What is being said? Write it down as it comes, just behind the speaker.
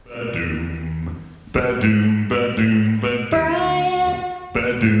Ba-doom, ba-doom, ba-doom. Brian.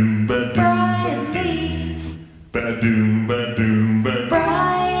 Ba-doom, ba-doom, Brian Lee. ba-doom, ba-doom, ba-doom.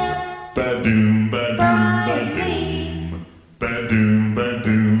 Brian. Ba-doom, ba-doom, Brian ba-doom. Lee. Ba-doom,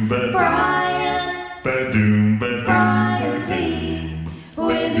 ba-doom, ba-doom. Brian. Ba-doom, ba-doom, Brian ba-doom. Lee.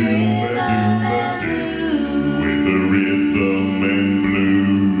 With rhythm and blues. With the rhythm and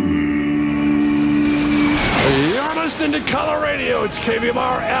blues. You're listening to Color Radio. It's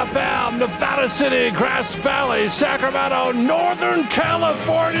KVMR FM, Nevada City, Grass Valley, Sacramento, Northern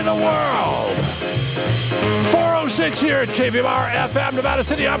California, the world. 406 here at KVMR FM, Nevada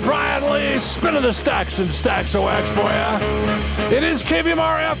City. I'm Brian Lee, spinning the stacks and stacks of wax for you. It is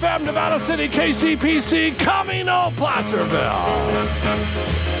KVMR FM, Nevada City, KCPC, Camino Placerville.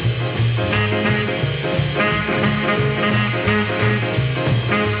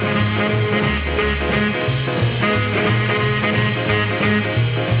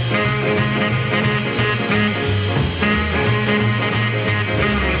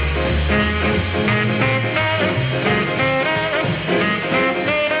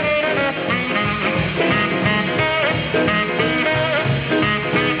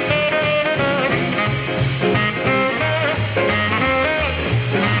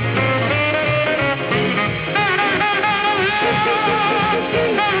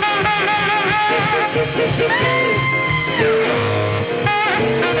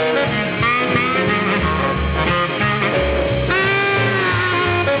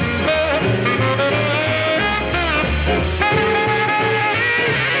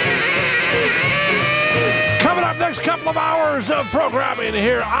 Couple of hours of programming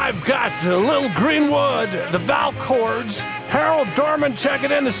here. I've got Little Greenwood, the Valcords, Harold Dorman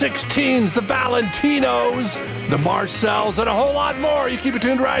checking in, the 16s, the Valentinos, the Marcells, and a whole lot more. You keep it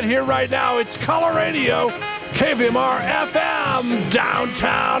tuned right here, right now. It's Color Radio, KVMR FM,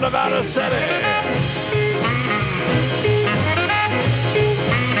 downtown Nevada City.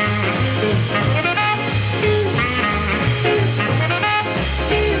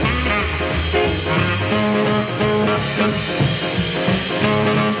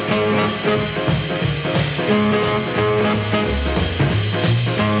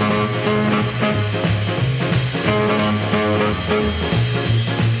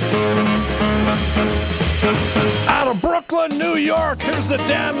 Out of Brooklyn, New York, here's the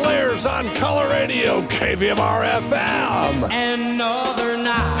Dan Layers on Color Radio, KVMR FM. Another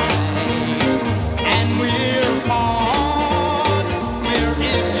night, and we're on. Where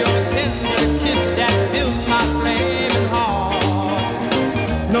is your tender kiss that fills my flaming heart?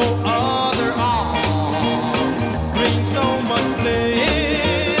 No other arms bring so much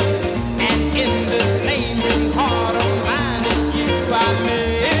bliss, and in this flaming heart of mine, it's you I miss.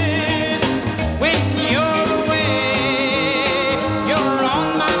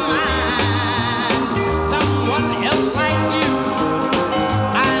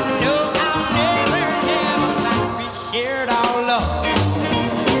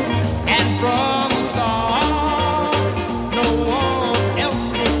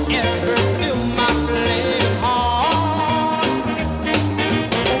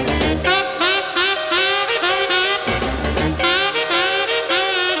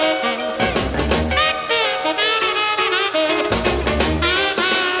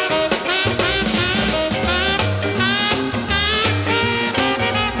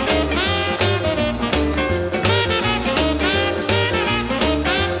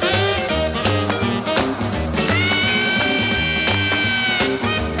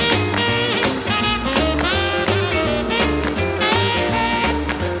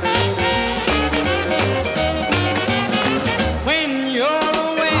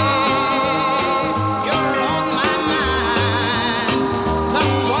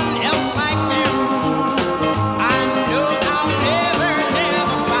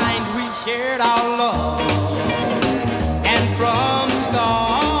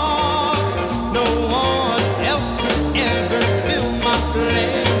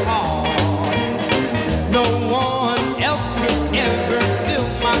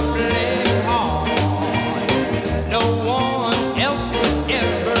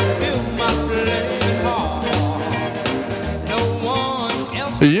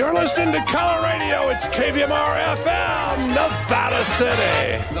 You're listening to Color Radio. It's KVMR FM, Nevada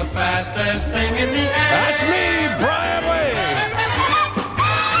City. The fastest thing in the air. That's me, Brian Lee.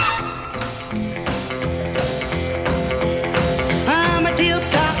 I'm a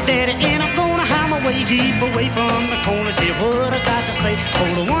tip-top daddy, and I'm gonna hide my way deep away from the corners. Hear what I got to say.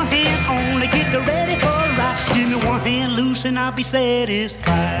 Hold on one hand only, get ready for a ride. Give me one hand loose and I'll be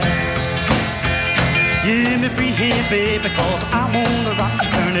satisfied. Give me free hand, baby, cause I wanna rock.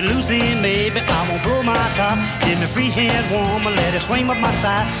 Turn it loose in, baby, I won't top. Give me free hand warm and let it swing up my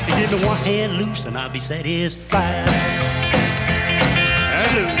side. You give me one hand loose and I'll be satisfied.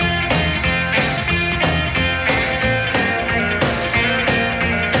 Hallelujah.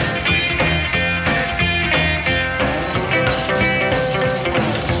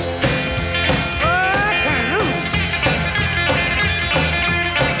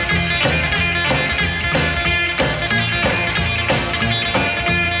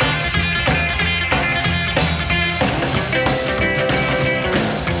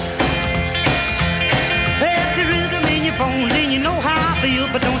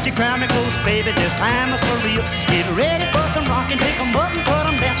 Crowd me close, baby, this time is for real. Get ready for some rockin', take 'em up and put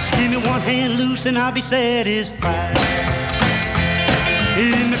 'em down. Give me one hand loose and I'll be satisfied.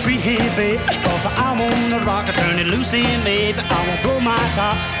 Give me free hand, baby, cause I wanna rock it. Turn it loose in, baby, I won't blow my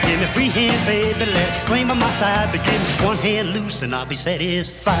top. Give me free hand, baby, let it swing by my side. But give me one hand loose and I'll be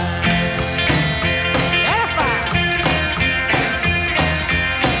satisfied.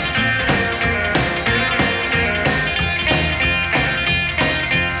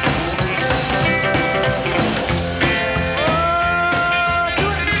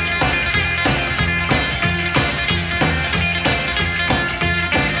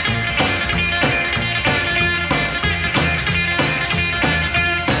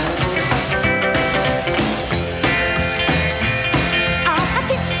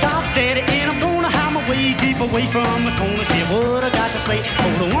 Away from the corner, see what I got to say.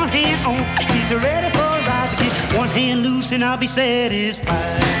 Hold the one hand on, get you ready for a ride. To get one hand loose and I'll be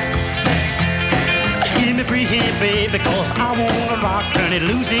satisfied. Give me free hand, baby, cause I wanna rock. Turn it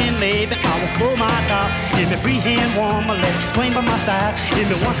loose in, baby, I won't pull my top. Give me free hand warm, my left swing by my side. Give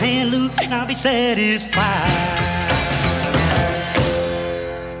me one hand loose and I'll be satisfied.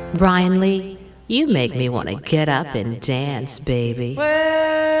 Brian Lee, you make me want to get up and dance, baby.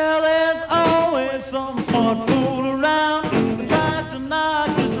 Well, there's always some smart fool around who tries to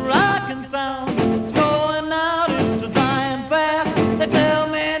knock this rockin' sound. It's going out, it's a dying fast. They tell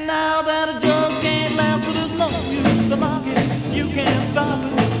me now that I just can't last, but there's no use to mock it. You can't stop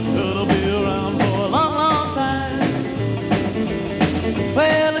it. It'll be around for a long, long time.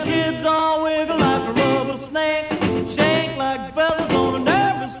 Well, the kids all wiggle like a rubber snake, shake like feathers on a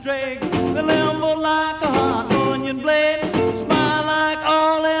nervous drake. They limber like a hot onion blade, smile like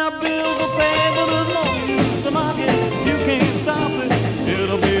all their bills are paid. But there's no use to mock it, you can't stop it.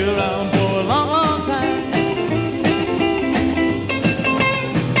 It'll be around for a long, long time.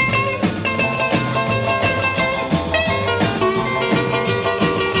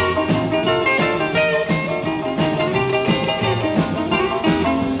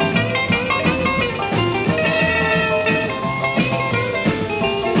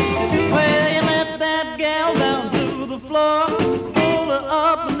 Well, you let that gal down to the floor, pull her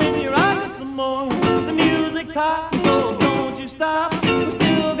up and then you rock her some more. The music's hot, so don't you stop. We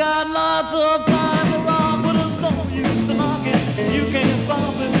still got lots of time to rock, but there's no use to mock it. You can't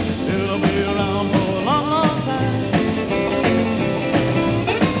stop it. It'll be around for a long, long time.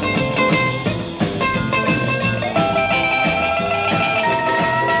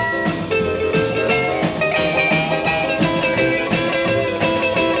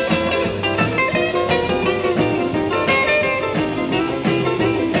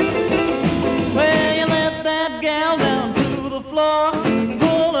 Well, you let that gal down to the floor,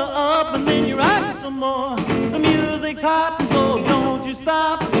 pull her up and then you rock her some more. The music's hot, so don't you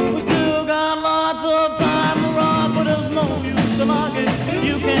stop. We still got lots of time to rock, but there's no use to mock it.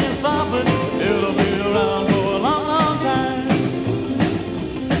 You can't stop it. It'll be around for a long, long time.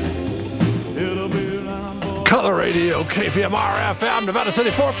 It'll be around for Color Radio, KVMR FM, Nevada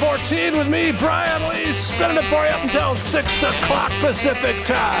City 414 with me, Brian Lee, spinning it for you up until 6 o'clock Pacific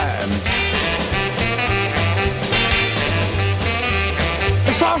time.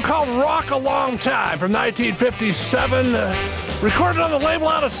 A song called Rock a Long Time from 1957, recorded on the label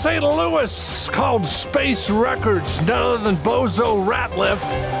out of St. Louis called Space Records, none other than Bozo Ratliff.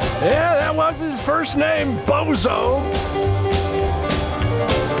 Yeah, that was his first name, Bozo.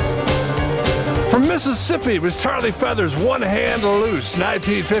 From Mississippi was Charlie Feathers' One Hand Loose,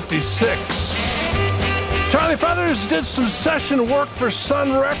 1956. Charlie Feathers did some session work for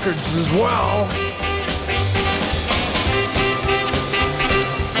Sun Records as well.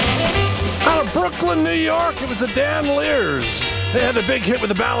 Out of Brooklyn, New York, it was the Dan Lears. They had the big hit with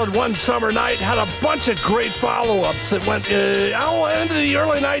the ballad One Summer Night, had a bunch of great follow-ups that went into the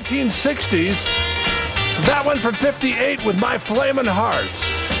early 1960s. That one from 58 with My Flamin' Hearts.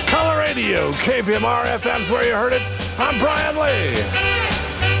 Color Radio, KVMR FM's where you heard it. I'm Brian Lee.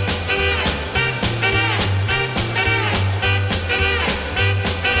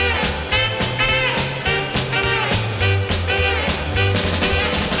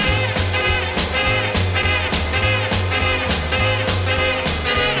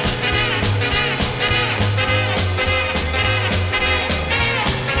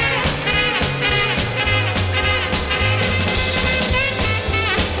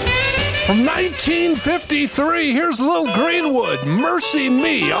 From 1953, here's Lil Greenwood, Mercy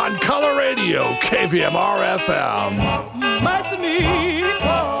Me on Color Radio, KVMR FM. Mercy me,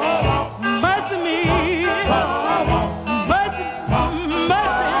 mercy me, mercy, mercy,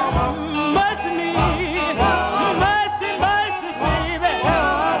 mercy me, mercy, mercy, baby.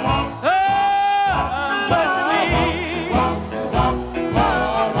 Oh, mercy me.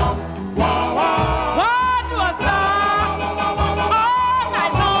 Why do I sigh all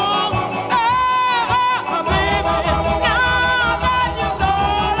night long? Oh, baby, now that you're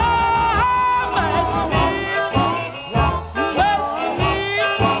gone, oh, mercy me. Mercy me,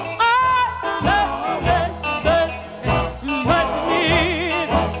 mercy, mercy, mercy, mercy me,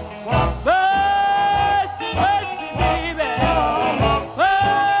 mercy, mercy, baby,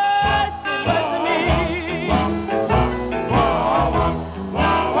 mercy, mercy me.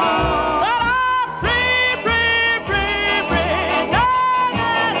 But I'm free, free, free, free,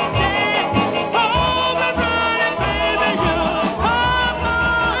 night and day. Hold me running, baby, you come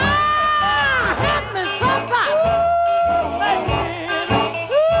on, hit me somebody. Mercy me,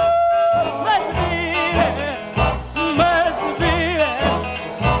 mercy me,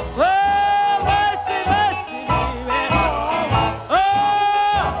 oh, mercy, mercy me, oh,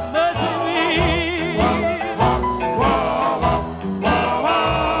 mercy me.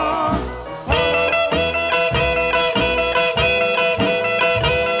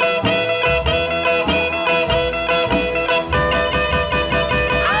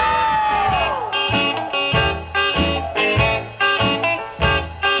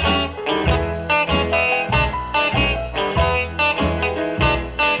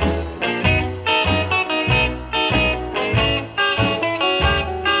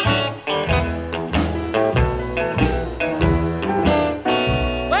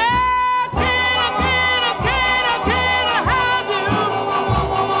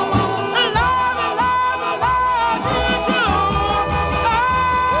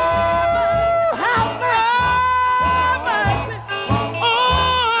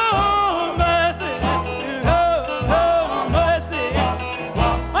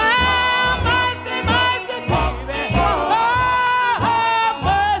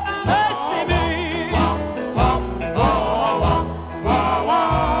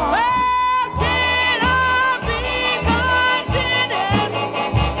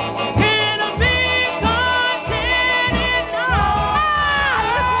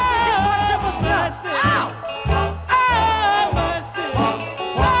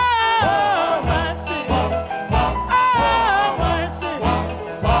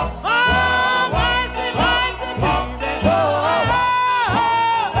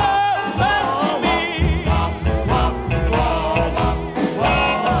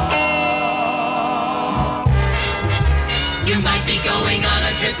 You might be going on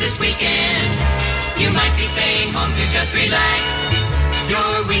a trip this weekend. You might be staying home to just relax.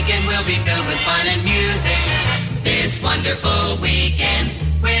 Your weekend will be filled with fun and music. This wonderful weekend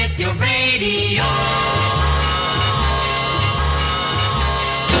with your radio.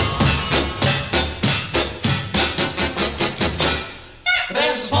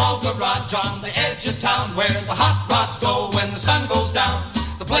 There's a small garage on the edge of town where the hot rods go when the sun goes down.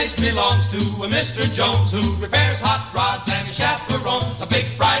 The place belongs to a Mr. Jones who repairs hot rods and he chaperones a big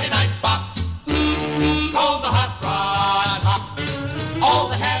Friday night bop called the Hot Rod Hop. All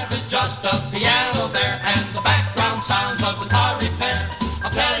they have is just a piano there and the background sounds of the car repair. I'll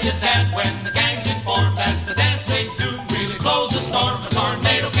tell you that when the gang's informed that the dance they do really blows a storm, a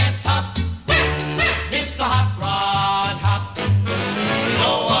tornado can't top. It's the Hot Rod Hop.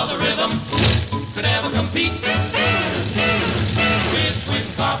 No other rhythm could ever compete with twin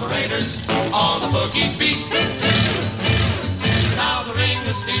carburetors on a boogie beat. Now the ring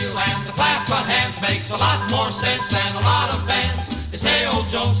of steel and the clap of hands makes a lot more sense than a lot of bands. They say old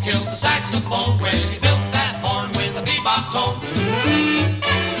Jones killed the saxophone when he built that horn with a bebop tone.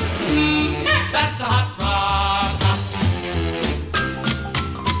 That's a Hot Rod Hop.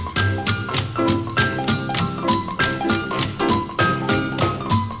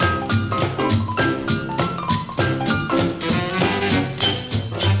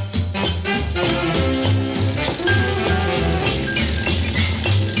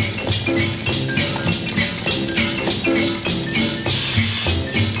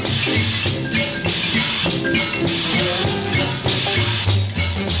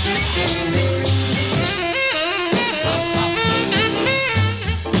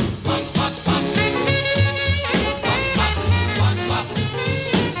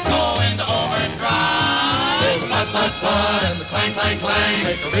 clang,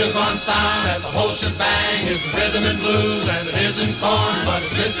 make a real gone sound, and the whole shebang is the rhythm and blues, and it isn't corn, but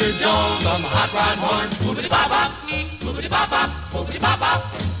it's Mr. Jones on the hot rod horn. Whoopity-bop-bop, whoopity-bop-bop, whoopity-bop-bop.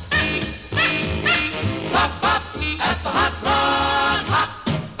 Bop-bop at the hot rod hop.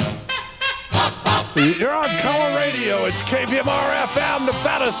 You're on Color Radio. It's KVMR FM,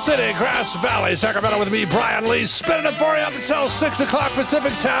 Nevada City, Grass Valley, Sacramento with me, Brian Lee, spinning it for you up until 6 o'clock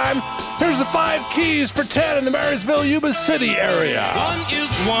Pacific time. Here's the 5 keys for 10 in the Marysville, Yuba City area. 1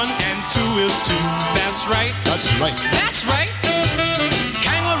 is 1 and 2 is 2. That's right. That's right. That's right.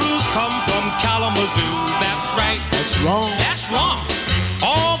 Kangaroos come from Kalamazoo. That's right. That's wrong. That's wrong.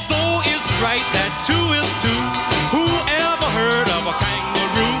 Although it's right that 2 is 2. Who ever heard of a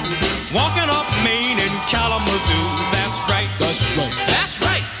kangaroo walking up Main in Kalamazoo? That's right. That's right. That's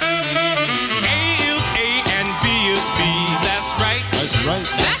right. A is A and B is B. That's right. That's right.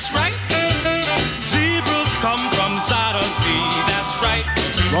 That's right. Zebras come from Zada Z. That's right.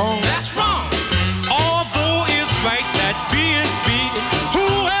 That's wrong. That's wrong. Although it's right that B is B. Who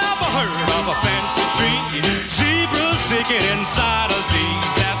ever heard of a fancy tree? Zebras zigging inside a Z.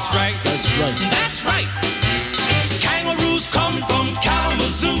 That's right. That's right. That's right. Kangaroos come from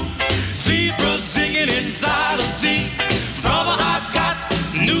Kalamazoo. Zebras zigging inside a Z. Brother, I've got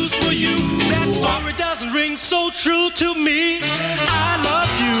news for you. That story doesn't ring so true to me. I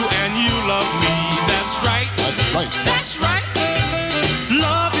love you and you love me. That's right. That's right. That's right.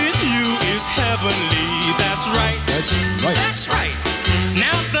 Loving you is heavenly. That's right. That's right. That's right.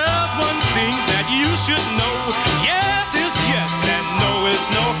 Now there's one thing that you should know. Yes is yes and no is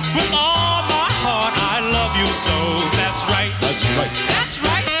no. With all my heart I love you so. That's right. That's right. That's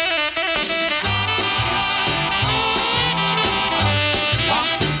right.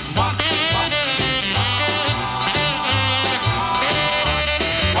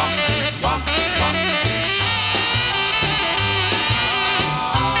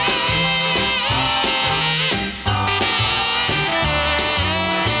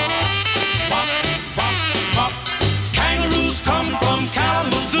 Kangaroos come from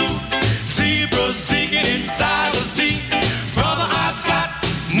Kalamazoo. Zebras zigging inside a Z. Brother, I've got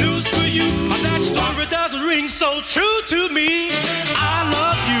news for you. That story doesn't ring so true to me. I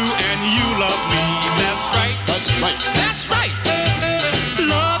love you and you love me. That's right. That's right. That's right.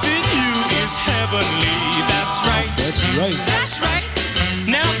 Loving you is heavenly. That's right. That's right. That's right.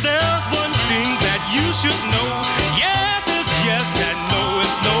 Now there's one thing that you should know. Yes is yes and no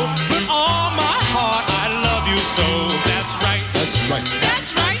is no. With all my heart I love you so. That's right. That's right.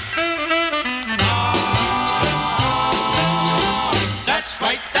 That's right. That's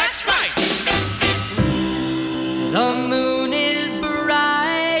right. That's right. The moon is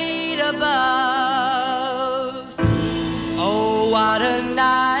bright above. Oh, what a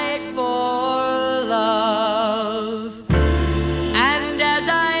night for love. And as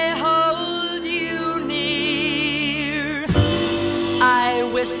I hold you near, I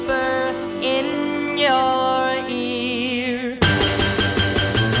whisper in your ear.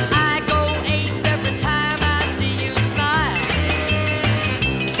 I go ape every time I see you smile.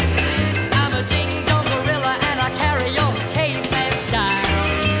 I'm a ding-dong gorilla and I carry on caveman style.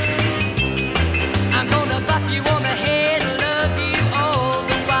 I'm gonna bop you on the head and love you all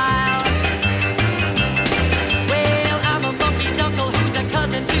the while. Well, I'm a monkey's uncle who's a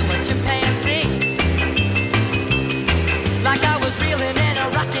cousin to a chimpanzee. Like I was reeling and a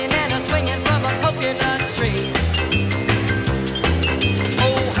rocking and a swinging from a coconut tree.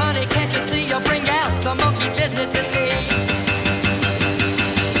 Oh, honey, can't you see you bring out the monkey business in me?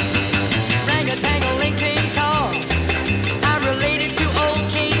 Rang-a-tang-a-ling-ting-tong, I'm related to old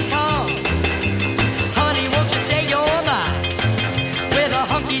King Kong. Honey, won't you say you're mine with a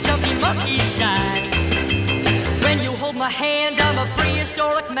hunky-dunky monkey shine? When you hold my hand, I'm a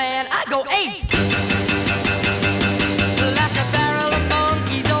prehistoric man. I go ape like a barrel of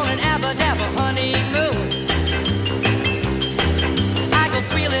monkeys on an abba-dabba honeymoon. I go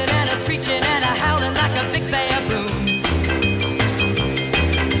squealing and a screeching and a howling like a big baboon.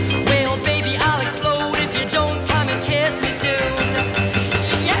 Well, baby, I'll explode if you don't come and kiss me soon.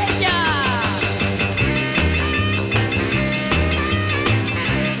 Yeah, yeah.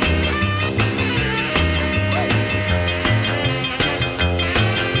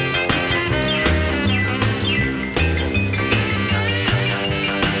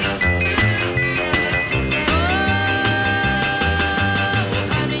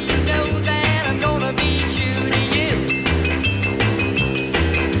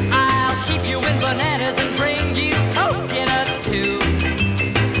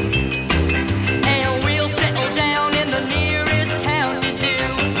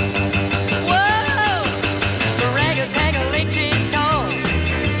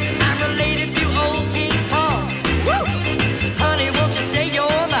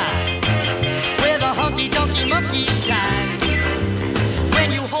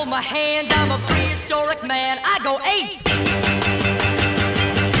 hand, I'm a prehistoric man. I go ape.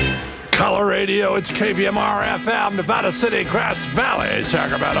 Color Radio, it's KVMR FM, Nevada City, Grass Valley,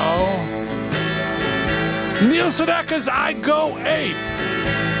 Sacramento. Neil Sedeka's I Go Ape.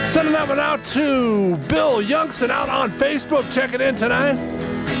 Sending that one out to Bill Youngson out on Facebook. Check it in tonight.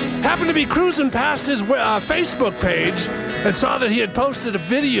 Happened to be cruising past his Facebook page and saw that he had posted a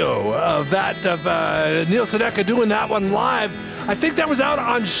video of Neil Sedeka doing that one live. I think that was out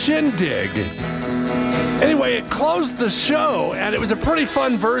on Shindig. Anyway, it closed the show, and it was a pretty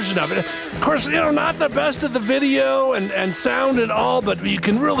fun version of it. Of course, not the best of the video and sound and all, but you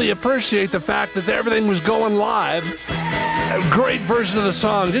can really appreciate the fact that everything was going live. A great version of the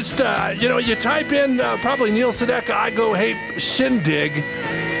song. Just, you type in probably Neil Sedeka, I Go Ape Shindig.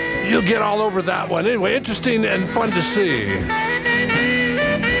 You'll get all over that one. Anyway, interesting and fun to see.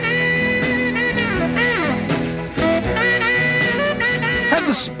 Had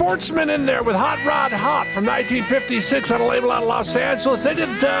the Sportsmen in there with Hot Rod Hop from 1956 on a label out of Los Angeles. They did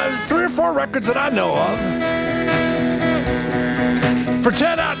 3 or 4 records that I know of. For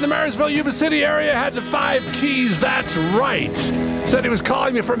Ted out in the Marysville, Yuba City area, had the 5 Keys, that's right. Said he was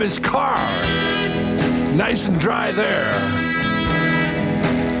calling me from his car. Nice and dry there.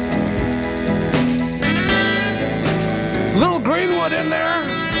 Little Greenwood in there,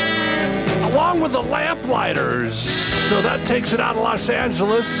 along with the Lamplighters. So that takes it out of Los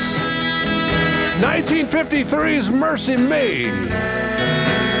Angeles. 1953's Mercy Me.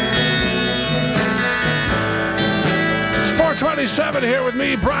 It's 427 here with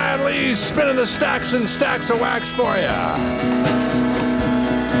me, Brian Lee, spinning the stacks and stacks of wax for you.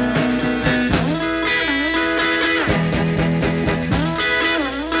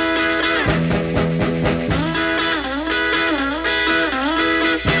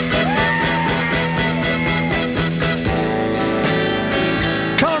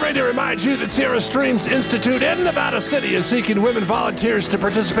 You that Sierra Streams Institute in Nevada City is seeking women volunteers to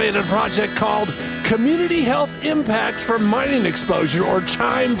participate in a project called Community Health Impacts from Mining Exposure, or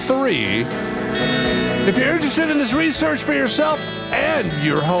CHIME 3. If you're interested in this research for yourself and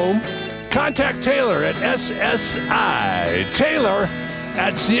your home, contact Taylor at SSI, Taylor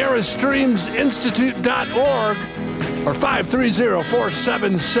at SierraStreamsInstitute.org, or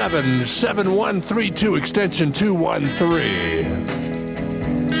 530-477-7132, extension 213.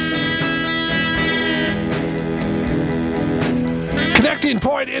 Connecting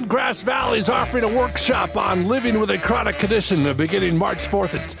Point in Grass Valley is offering a workshop on living with a chronic condition beginning March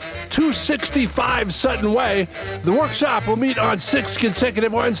 4th at 265 Sutton Way. The workshop will meet on 6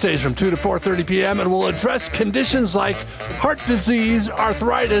 consecutive Wednesdays from 2 to 4:30 p.m. and will address conditions like heart disease,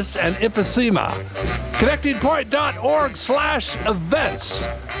 arthritis, and emphysema. ConnectingPoint.org/events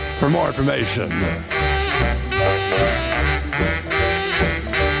for more information.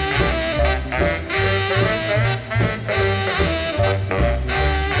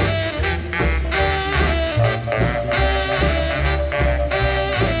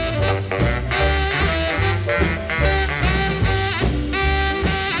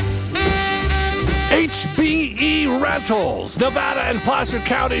 HBE Rentals, Nevada and Placer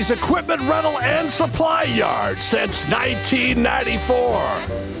County's equipment rental and supply yard since 1994.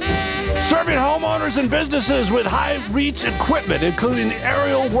 Serving homeowners and businesses with high-reach equipment, including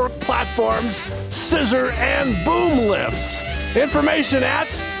aerial work platforms, scissor, and boom lifts. Information at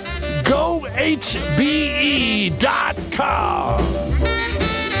GoHBE.com.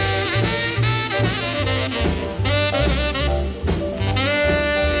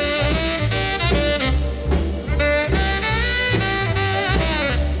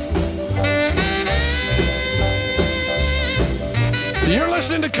 You're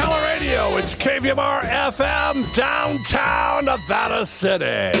listening to Color Radio. It's KVMR FM, downtown Nevada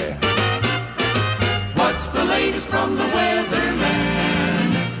City. What's the latest from the weatherman?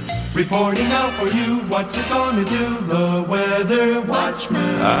 Reporting out for you, what's it gonna do? The Weather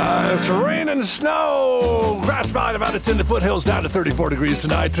Watchman. It's rain and snow. Grass Valley, Nevada, it's in the foothills, down to 34 degrees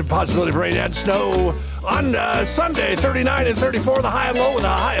tonight. Possibility of rain and snow on Sunday, 39 and 34, the high and low, with a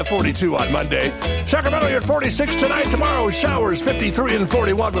high of 42 on Monday. Sacramento, you're at 46 tonight. Tomorrow, showers, 53 and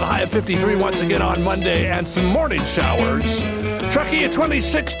 41, with a high of 53 once again on Monday, and some morning showers. Truckee at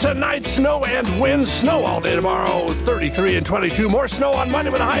 26 tonight, snow and wind. Snow all day tomorrow, 33 and 22. More snow on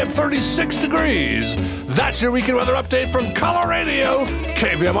Monday with a high of 36 degrees. That's your weekend weather update from Color Radio,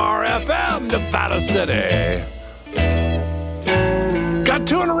 KVMR FM, Nevada City. Got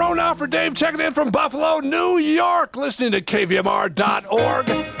 2 in a row now for Dave, checking in from Buffalo, New York, listening to KVMR.org.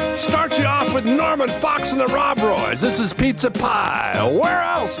 Start you off with Norman Fox and the Rob Roys. This is Pizza Pie. Where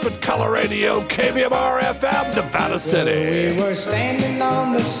else but Color Radio, KVMR FM, Nevada City. We were standing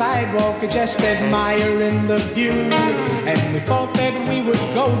on the sidewalk, just admiring the view. And we thought that we would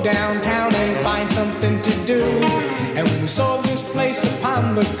go downtown and find something to do. And we saw this place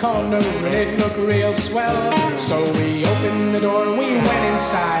upon the corner, and it looked real swell. So we opened the door and we went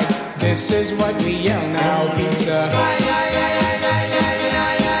inside. This is what we yell now, pizza.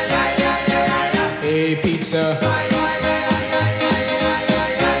 Hey, pizza.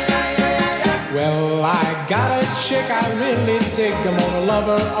 Well, I got a chick I really dig. I'm gonna love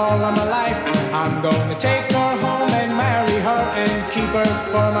her all of my life. I'm gonna take her home and marry her and keep her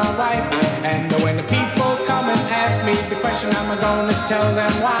for my wife. And when the people come and ask me the question, I'm gonna tell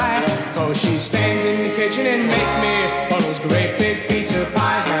them why. Cause she stands in the kitchen and makes me all those great big pizza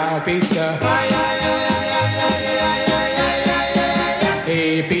pies. Now, pizza.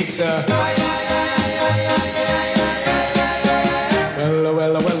 Hey, pizza.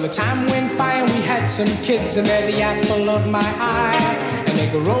 Well, the time went by and we had some kids, and they're the apple of my eye. And they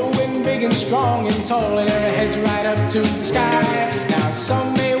growing big and strong and tall, and their heads right up to the sky. Now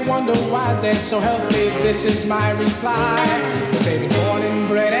some may wonder why they're so healthy. This is my reply. Cause they've been born and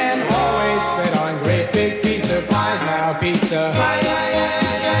bred and always fed on great big pizza pies. Now, pizza.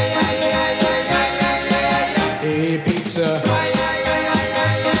 Hey, pizza.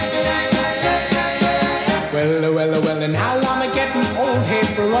 Well, and how I'm getting old, hey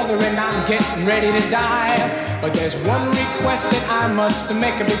brother, and I'm getting ready to die. But there's one request that I must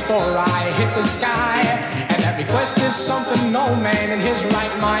make before I hit the sky. And that request is something no man in his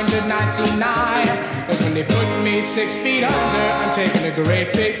right mind did not deny. Cause when they put me 6 feet under, I'm taking a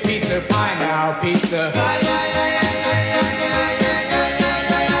great big pizza pie. Now, pizza.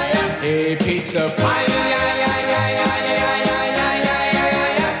 Hey, pizza pie.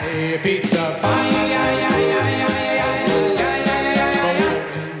 Hey, pizza pie.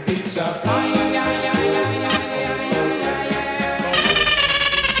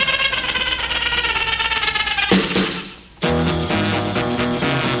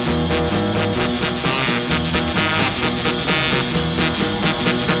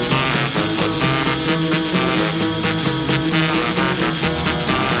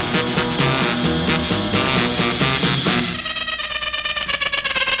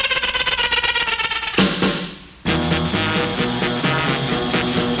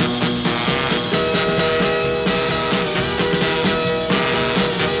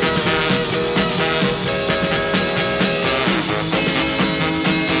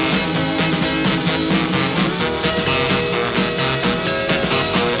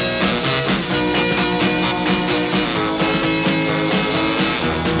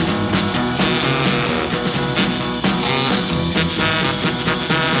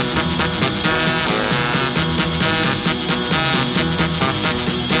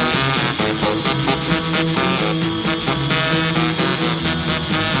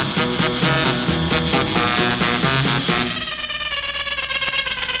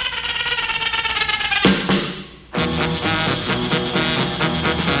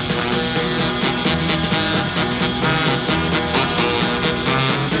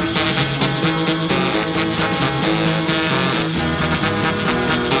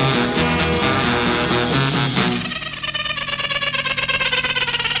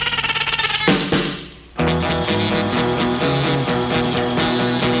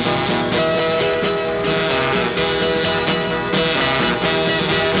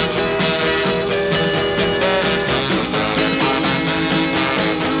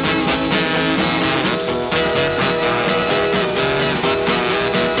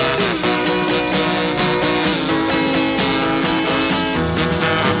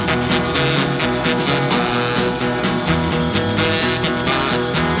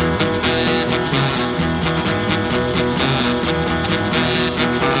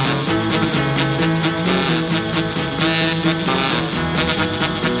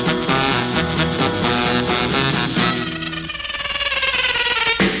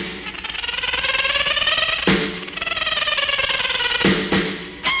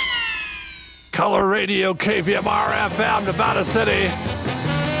 Color Radio, KVMR FM, Nevada City.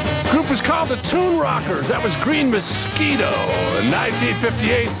 Group is called the Toon Rockers. That was Green Mosquito in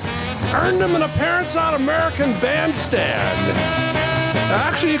 1958. Earned them an appearance on American Bandstand.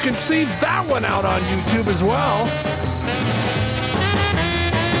 Actually, you can see that one out on YouTube as well.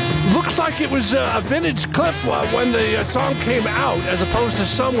 Looks like it was a vintage clip when the song came out, as opposed to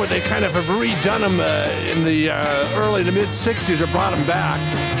some where they kind of have redone them in the early to mid 60s or brought them back.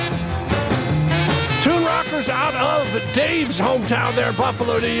 Toon Rockers. rockers out of Dave's hometown there,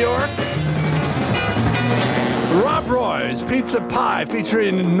 Buffalo, New York. Rob Roy's Pizza Pie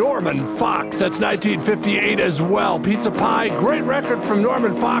featuring Norman Fox. That's 1958 as well. Pizza Pie, great record from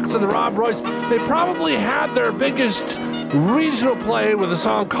Norman Fox and the Rob Roys. They probably had their biggest regional play with a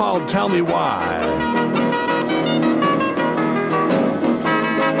song called Tell Me Why.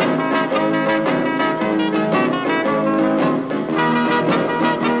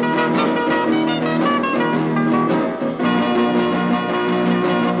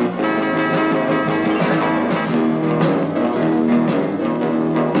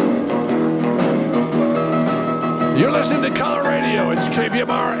 You're listening to Color Radio. It's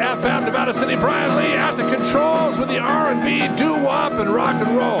KVMR FM, Nevada City. Brian Lee at the controls with the R&B, doo-wop, and rock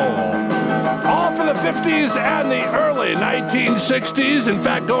and roll. All from the 50s and the early 1960s. In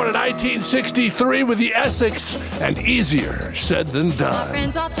fact, going to 1963 with the Essex and Easier Said Than My Done.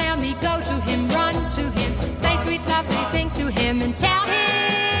 friends all tell me go to him, run to him, say sweet lovely things to him and tell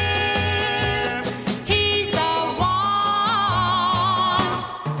him he's the one.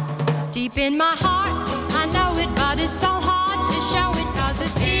 Deep in my heart, I know it, but it's so hard to show it 'cause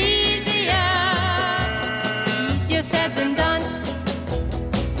it's easier said than done.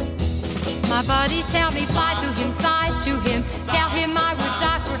 My buddies tell me fly to him, side to him, tell him I would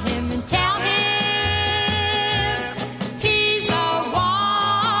die for him and tell him he's the one.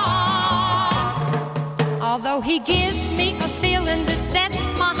 Although he gives me a feeling that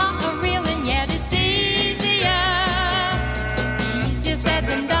sets my heart a-reeling, yet it's easier said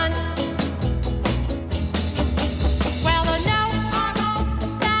than done. Well, I know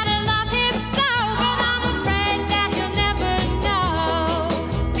that I love him so, but I'm afraid that he'll never know,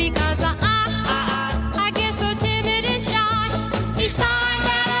 because I get so timid and shy each time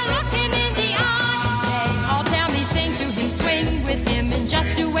that I look him in the eye. They all tell me sing to him, swing with him, and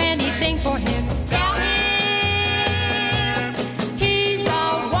just do anything for him. Tell him he's the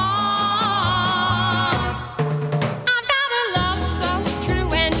one. I've got a love so true,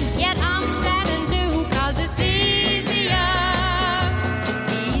 and yet I'm sad and blue, 'cause it's easier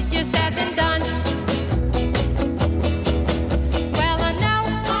said than done. Well, I know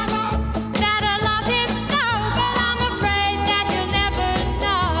that I love him so, but I'm afraid that he'll never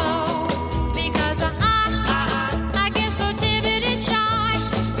know, because I get so timid and shy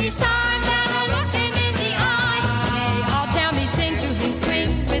each time that I look him in the eye. They all tell me sing to him,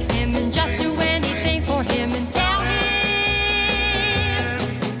 swing with him, and just do anything for him and tell him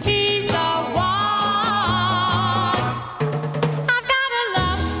he's the one. I've got a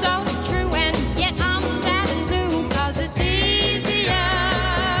love so true, and yet I'm sad and blue, 'cause it's easier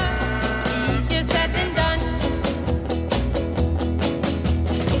said than done.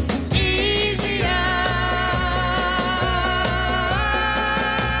 Easier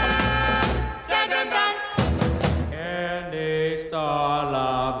said than done. Candy star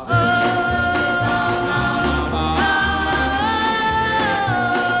loves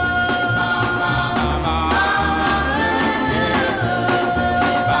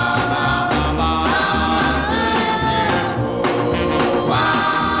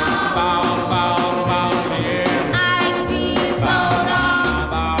Ice cream, soda,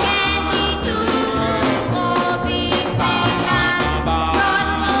 candy too, oh big panda, run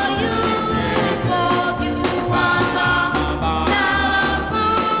for you, want the telephone.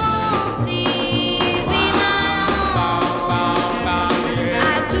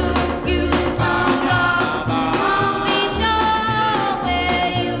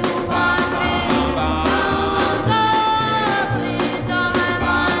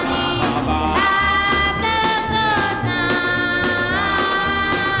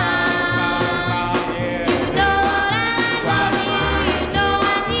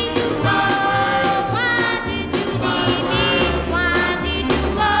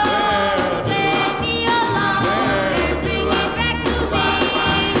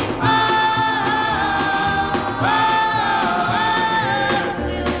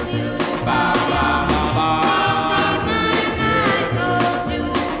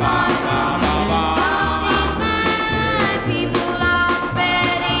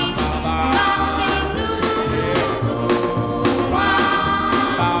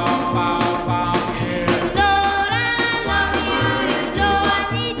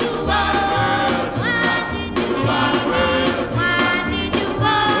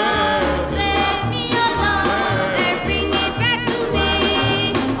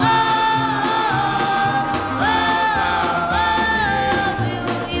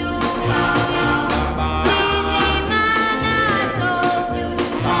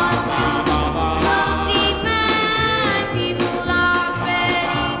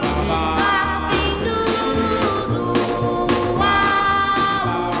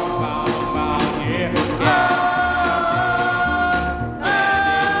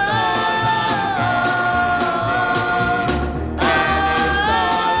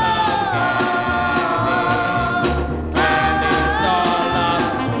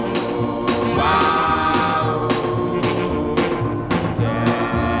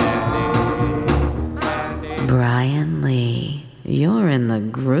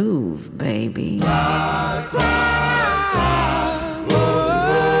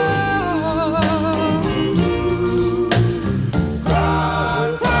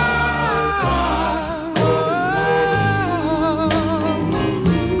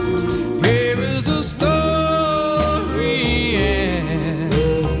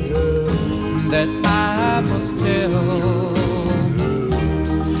 that I must tell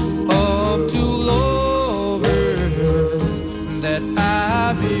of two lovers that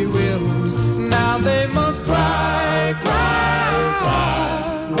I be will. Now they must cry, cry,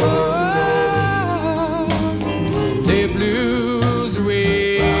 cry. Oh, their blues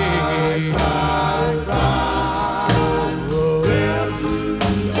away. Cry, cry, their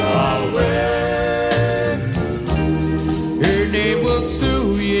blues away. Her name was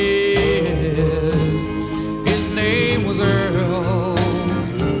Sue, yes. His name was Earl.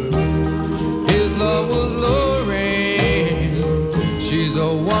 His love was Lorraine. She's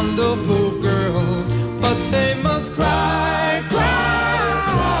a wonderful girl, but they must cry, cry,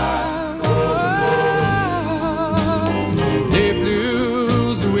 cry. Oh, their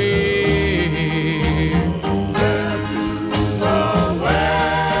blues away. Their blues away.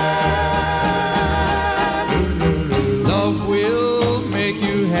 Love will make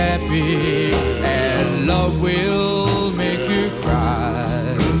you happy, and love will make you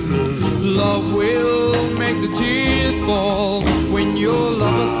cry. Love will make the tears fall when your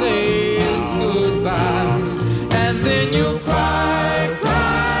lover says goodbye, and then you'll cry,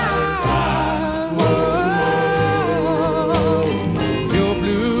 cry, cry. Whoa, your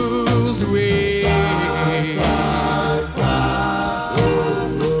blues away.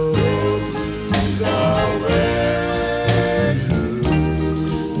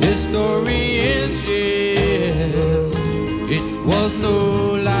 This story ends, yes, it was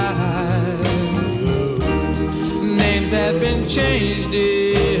no lie. Names have been changed,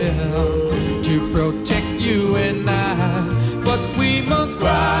 dear, to protect you and I, but we must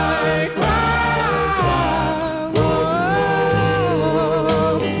cry, cry, cry.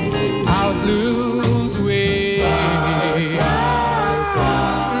 Whoa, our blues away.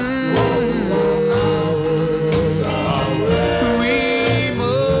 We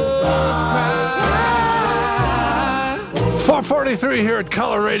must cry. 443 here at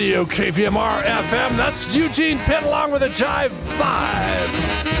Color Radio, KVMR FM. That's Eugene Pitt along with a Jive 5.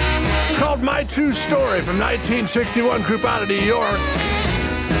 It's called My True Story from 1961, group out of New York.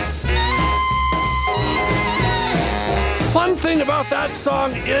 Fun thing about that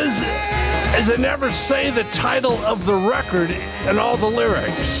song is they never say the title of the record and all the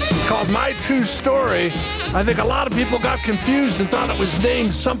lyrics. It's called My True Story. I think a lot of people got confused and thought it was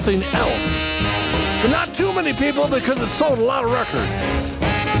named something else. But not too many people, because it sold a lot of records.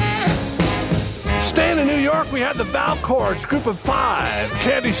 Staying in New York, we had the Valchords, group of 5,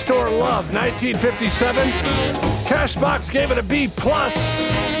 Candy Store Love, 1957. Cashbox gave it a B+.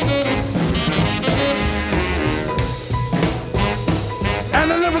 And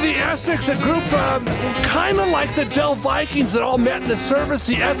then there were the Essex, a group kind of like the Dell Vikings that all met in the service.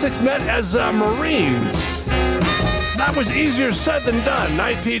 The Essex met as Marines. That was easier said than done,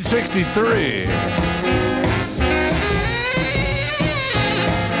 1963.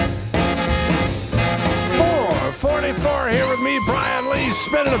 444 here with me, Brian Lee,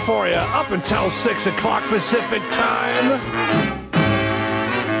 spinning it for you up until 6 o'clock Pacific time.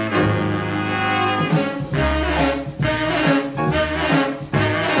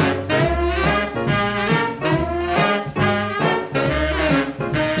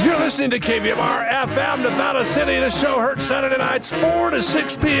 Listening to KVMR FM, Nevada City. The show heard Saturday nights 4 to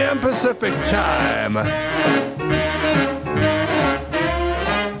 6 p.m. Pacific time. Going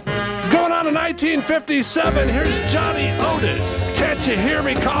on to 1957, here's Johnny Otis. Can't you hear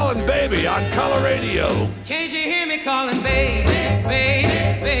me calling baby on Color Radio? Can't you hear me calling baby,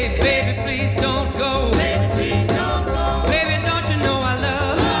 baby, baby, baby, please don't go. Baby, please don't go. Baby, don't you know I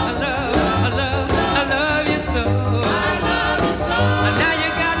love you so. Now you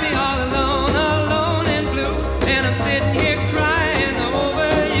got me all alone and blue, and I'm sitting here crying over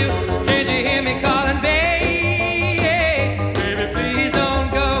you. Can't you hear me calling baby, baby, please don't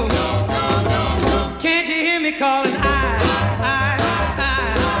go. Can't you hear me calling I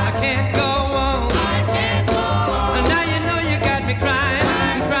can't go on. Now you know you got me crying,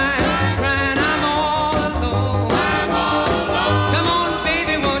 I'm all alone. Come on,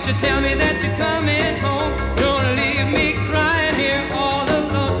 baby, won't you tell me that you're coming home? Don't leave me crying here all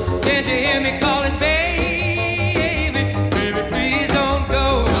alone. Can't you hear me calling baby, baby, please don't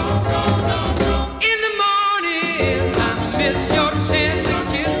go. In the morning, I miss your tender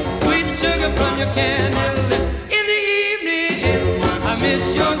kiss, sweet sugar from your candle. In the evening, I miss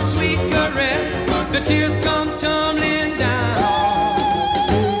your sweet caress. The tears come tumbling down.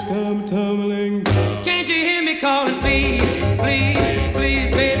 Can't you hear me calling, please, please, please,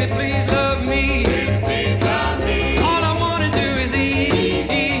 baby, please love me. All I wanna do is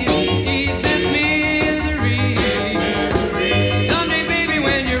ease this misery. Someday, baby,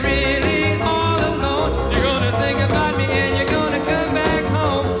 when you're really all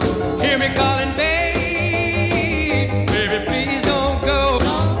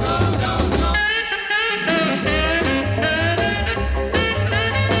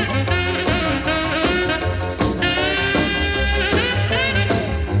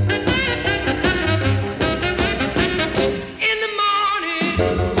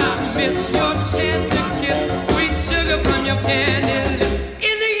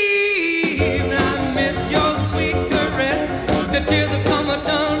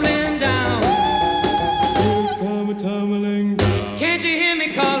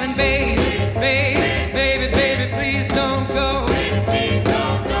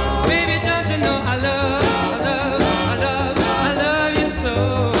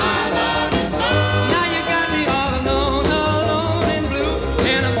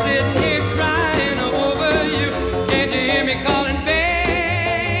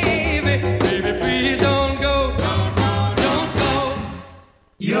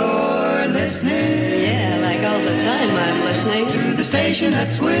time I'm listening to the station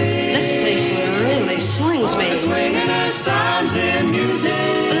that swings. This station really swings me. Swinging sounds and music.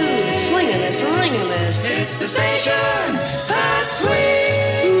 Ooh, swingin'est, ringin'est. It's the station that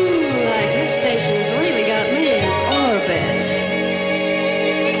swings. Ooh, like this station's really got me in orbit.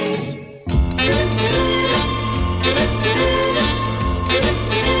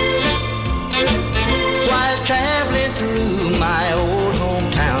 While traveling through my old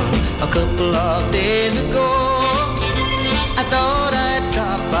hometown a couple of days ago, I thought I'd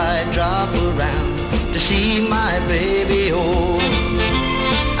drop around to see my baby. Oh,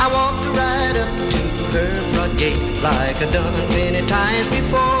 I walked right up to her front gate like I'd done many times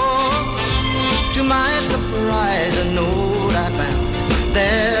before. To my surprise, a note I found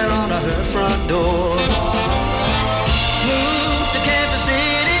there on her front door. Moved to Kansas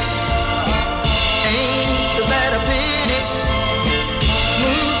City, ain't that a pity?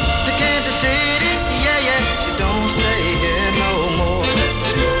 Moved to Kansas City, yeah, she don't stay here no more.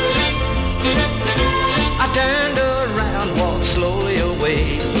 I turned around, walked slowly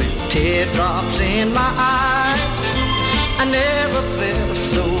away with teardrops in my eyes. I never felt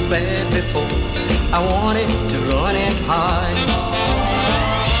so bad before, I wanted to run and hide.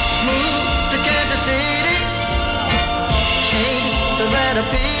 Moved to Kansas City, ain't that a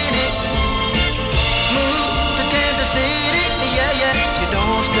pity? Moved to Kansas City, yeah, she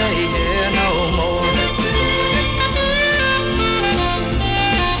don't stay here no more.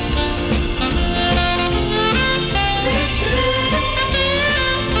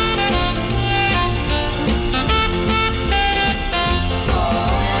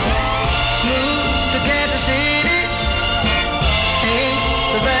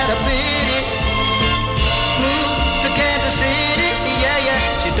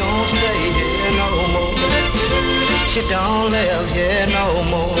 She don't live here no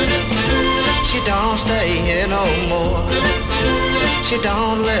more. She don't stay here no more. She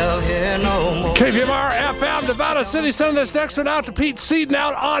don't live here no more. KVMR FM, Nevada City, sending this next one out to Pete Seaton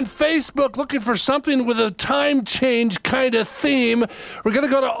out on Facebook, looking for something with a time change kind of theme. We're going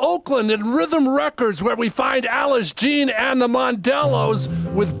to go to Oakland and Rhythm Records, where we find Alice Jean and the Mondellos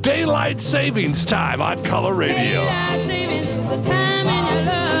with Daylight Savings Time on Color Radio. Daylight savings is the time in your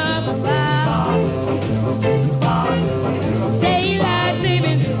love about. Daylight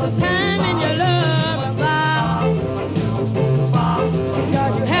savings is the time in your love about.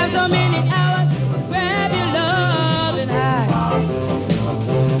 Because you have so many hours to grab your love and hide.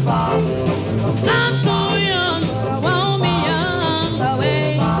 I'm so young, but I won't be young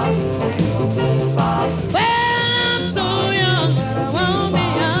away. Well, I'm so young, but I won't be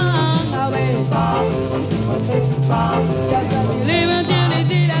young away. Just let me live until they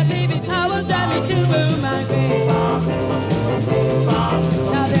see that baby hours drive me to my grave.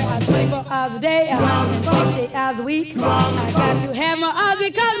 Now there are 24 hours a day, 168 hours a week. I got to have more hours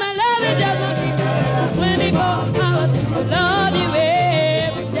because my love is just a week. 24 hours to love you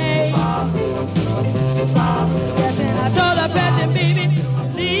every day. Yes, and I told her, President, baby,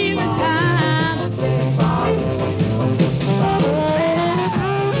 leave in time to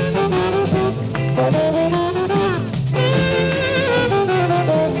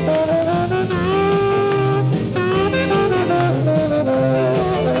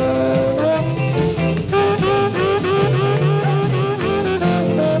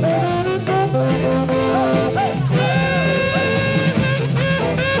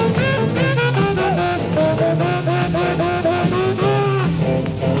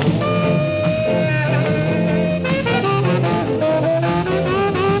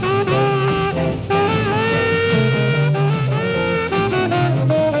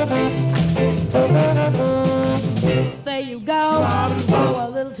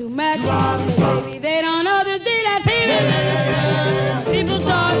too much. Baby, they don't know the daylight savings. People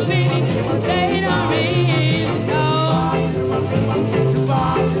talk pretty, but they don't really know.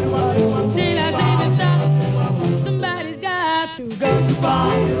 Daylight savings stop. Somebody's got to go.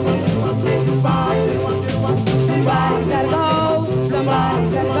 Somebody's gotta go.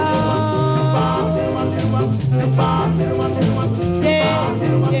 Somebody's gotta go.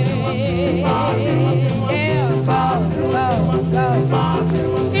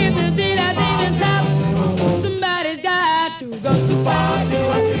 If the daylight savings stop, somebody's got to go.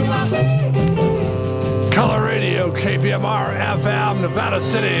 Color Radio, KVMR FM, Nevada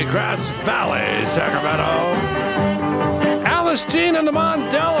City, Grass Valley, Sacramento. Alice Jean and the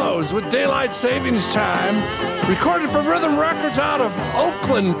Mondellos with Daylight Savings Time, recorded for Rhythm Records out of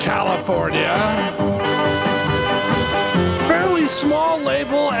Oakland, California. Fairly small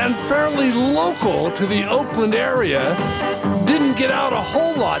label and fairly local to the Oakland area. Didn't get out a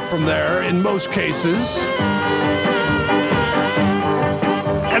whole lot from there in most cases.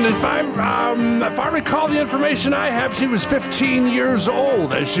 And if I recall the information I have, she was 15 years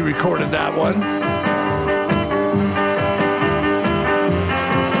old as she recorded that one.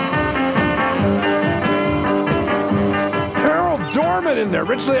 In there,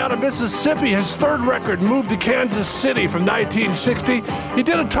 originally out of Mississippi. His third record moved to Kansas City from 1960. He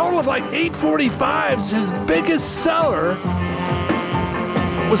did a total of like 845s. His biggest seller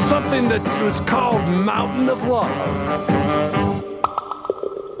was something that was called Mountain of Love.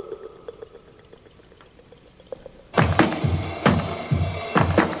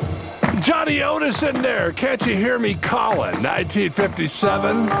 Johnny Otis in there, Can't You Hear Me Calling,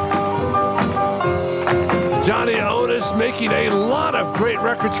 1957. Johnny Otis making a lot of great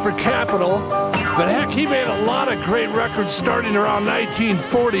records for Capitol, but heck, he made a lot of great records starting around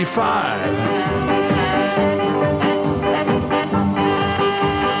 1945.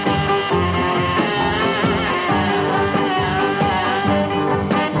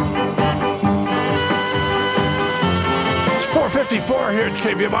 It's 4:54 here at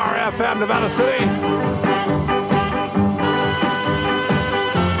KVMR FM, Nevada City.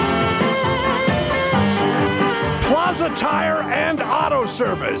 Plaza Tire and Auto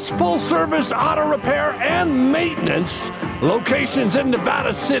Service. Full service auto repair and maintenance. Locations in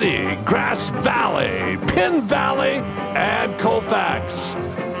Nevada City, Grass Valley, Penn Valley, and Colfax.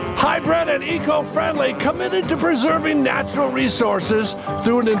 Hybrid and eco-friendly, committed to preserving natural resources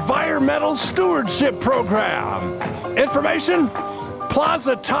through an environmental stewardship program. Information?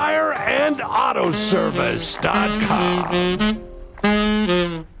 Plaza Tire and Auto Service.com.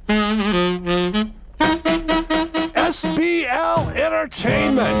 SBL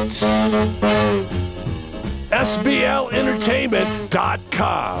Entertainment.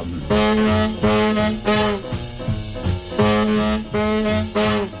 SBLentertainment.com.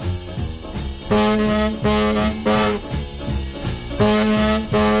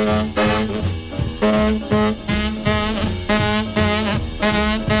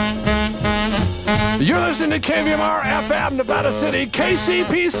 You're listening to KVMR FM, Nevada City,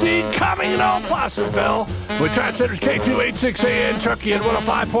 KCPC, coming in old Placerville, with transmitters K286AN, Truckee at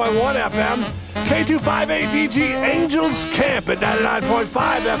 105.1 FM, K258DG Angels Camp at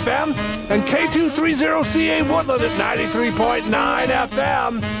 99.5 FM, and K230CA Woodland at 93.9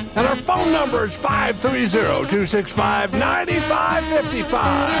 FM. And our phone number is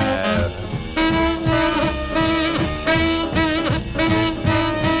 530-265-9555.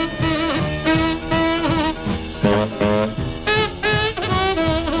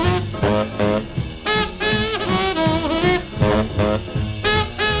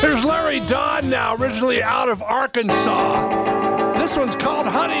 Here's Larry Don now, originally out of Arkansas. This one's called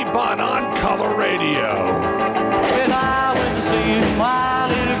Honey Bun on Color Radio. And I went to see my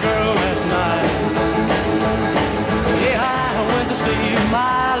little girl last night. Yeah, I went to see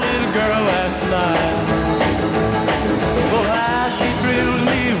my little girl last night. Well, how she thrilled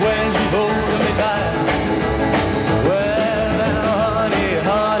me when she hold me tight. Well, that honey,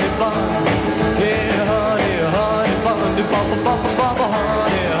 honey bun. Yeah, honey, honey bun. Bubba, bubba, bubba,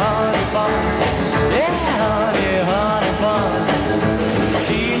 honey, honey bun. Yeah, honey, honey bun.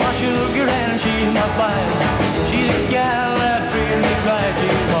 She's my sugar and she's my fire. She's a gal that treats me right.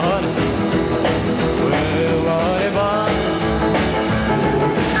 She's my honey. Well, honey bun.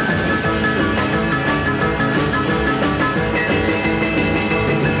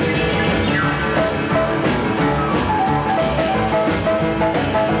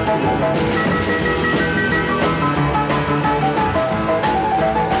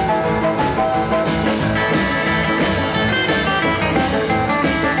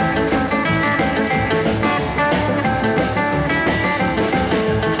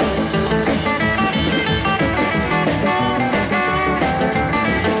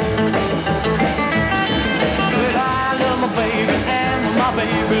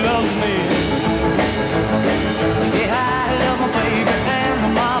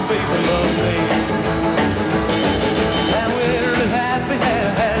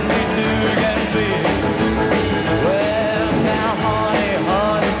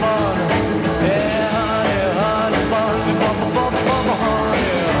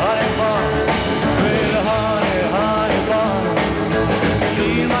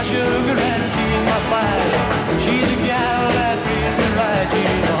 She's a gal that treats me right.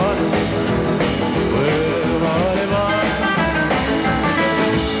 She's a honey.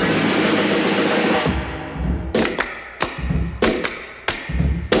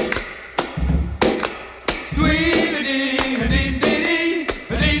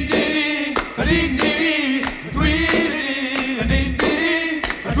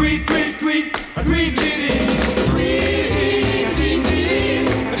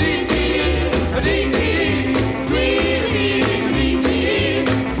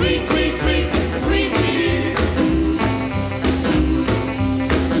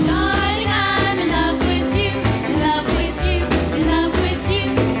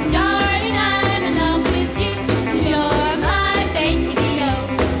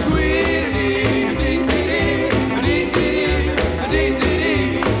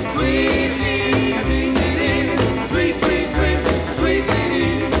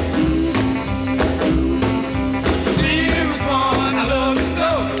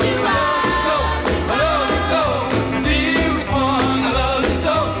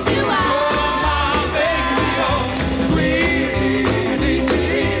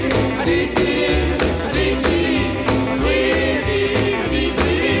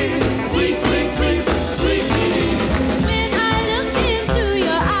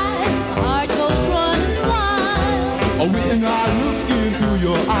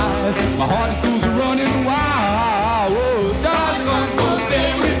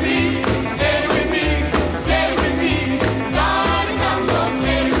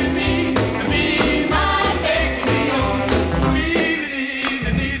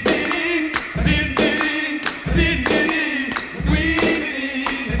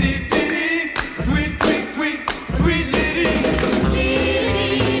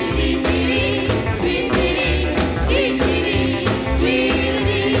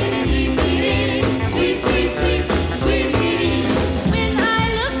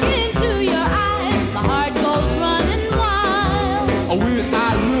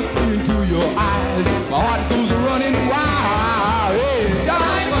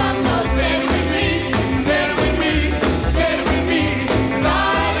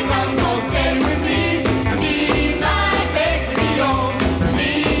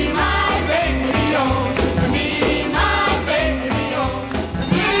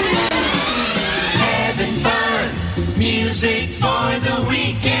 the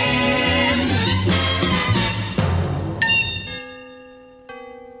weekend.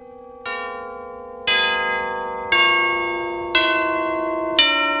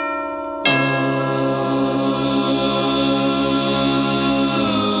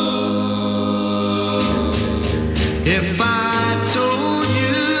 If I told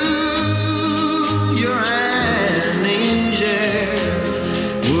you you're an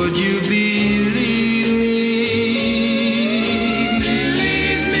angel, would you believe me?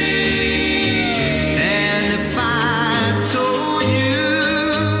 Believe me. And if I told you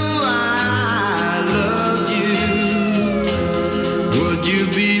I loved you, would you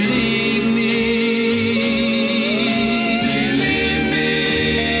believe me? Believe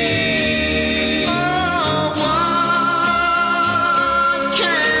me. Oh, what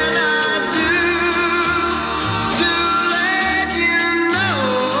can I do to let you know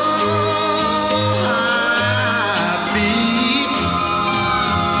how I feel?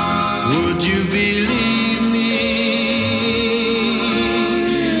 Would you believe me?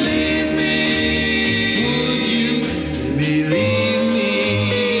 Believe me. Would you believe me?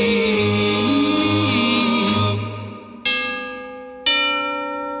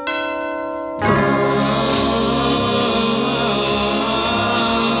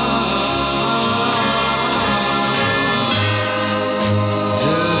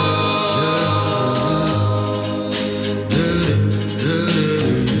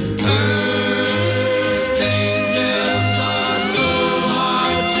 Angels are so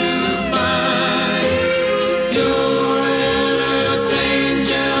hard to find. You're an earth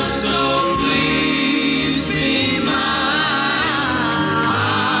angel, so please be mine. I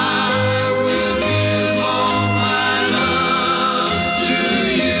will give all my love to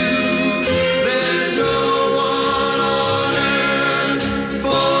you. There's no one on earth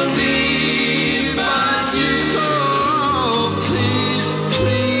for me but you. So please,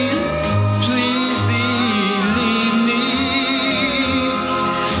 please, please believe me.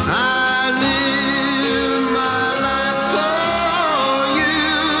 I live my life for you,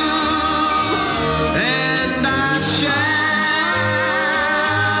 and I shall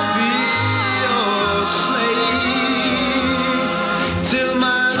be your slave till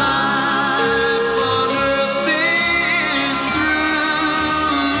my life on earth is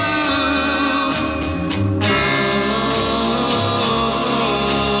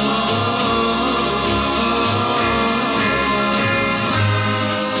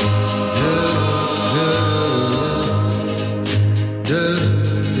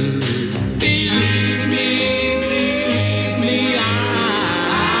Believe me,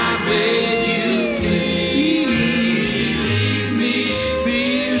 I beg you, please.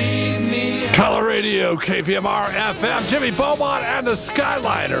 Believe me. Color Radio, KVMR FM, Jimmy Beaumont and the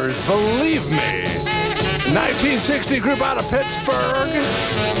Skyliners, Believe Me. 1960 group out of Pittsburgh.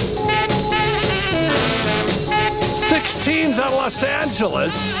 16s out of Los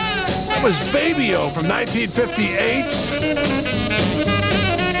Angeles. That was Baby-O from 1958.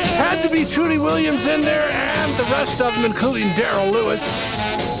 Had to be Trudy Williams in there and the rest of them, including Darryl Lewis.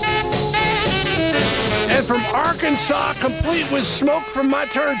 And from Arkansas, complete with Smoke from My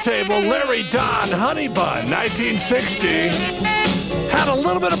Turntable, Larry Don, Honey Bun, 1960. Had a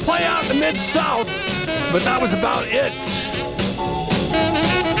little bit of play out in the Mid-South, but that was about it.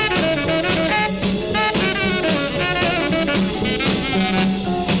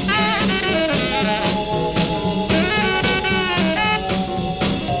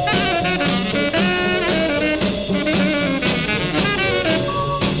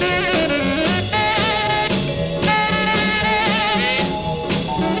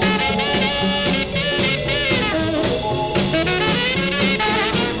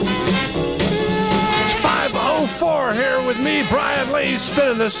 It's 5:04 here with me, Brian Lee,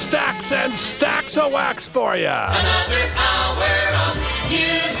 spinning the stacks and stacks of wax for you. Another hour of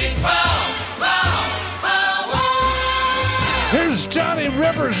music power. Here's Johnny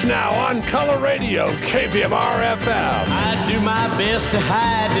Rivers now on Color Radio, KVMR FM. I do my best to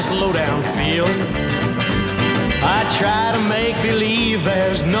hide this low-down feeling. I try to make believe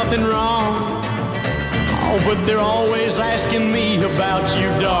there's nothing wrong. Oh, but they're always asking me about you,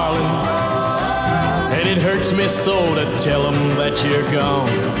 darling. And it hurts me so to tell them that you're gone.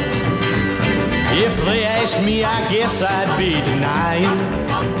 If they asked me, I guess I'd be denying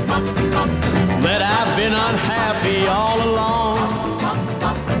that I've been unhappy all along.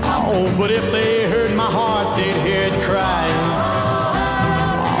 Oh, but if they heard my heart, they'd hear it crying.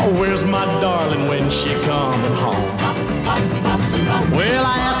 Oh, where's my darling when she coming home? Well,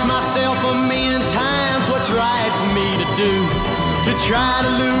 I ask myself a million times what's right for me to do, to try to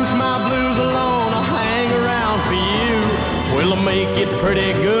lose my blues alone or hang around for you. Well, I make make it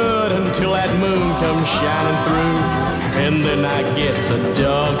pretty good until that moon comes shining through, and then I get so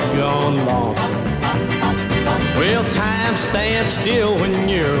doggone lonesome. Well, time stands still when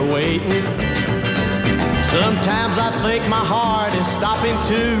you're waiting. Sometimes I think my heart is stopping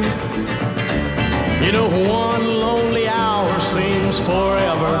too. You know, one lonely hour seems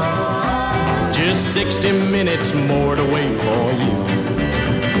forever. Just 60 minutes more to wait for you.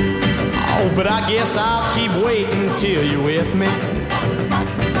 Oh, but I guess I'll keep waiting till you're with me,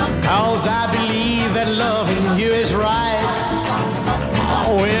 'cause I believe that loving you is right.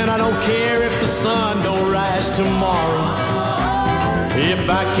 Oh, and I don't care if the sun don't rise tomorrow, if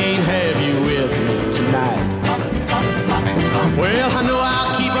I can't have you with me tonight. Well, I know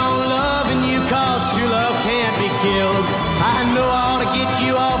I'll keep on loving you, 'cause true love can't be killed. I know I ought to get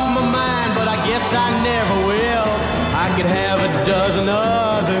you off my mind, but I guess I never will. I could have a dozen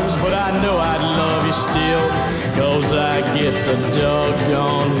others, but I know I'd love you still, 'cause I get so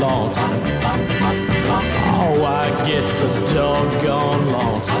doggone lonesome. Oh, I get so doggone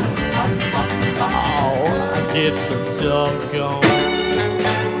lonesome. Oh, I get so doggone.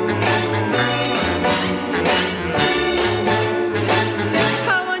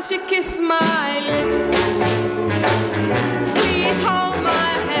 I want you to kiss my lips. Please hold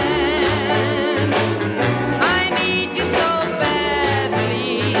my hand. I need you so badly.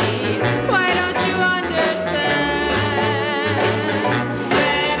 Why don't you understand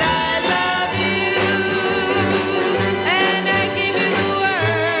that I love you and I give you the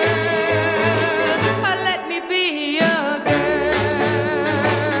world? Let me be your girl.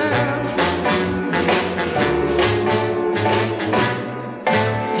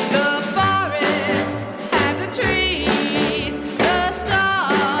 The forest have the trees, the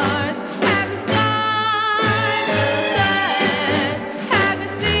stars have the sky, the sun have the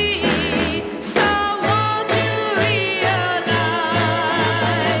sea. So won't you realize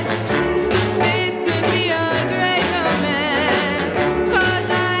this could be a great romance? 'Cause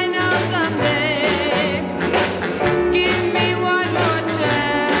I know someday, give me one more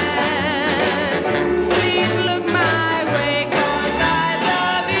chance. Please look my way, 'cause I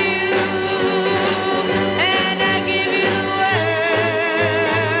love you and I give you the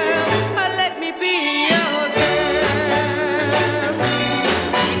world. Let me be your girl.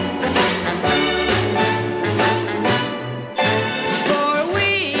 For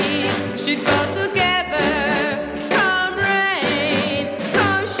we should go together, come rain,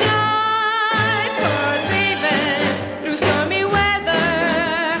 come shine. 'Cause even through stormy weather,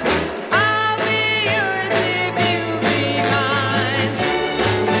 I'll be yours if you be mine.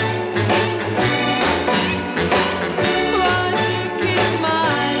 Won't you kiss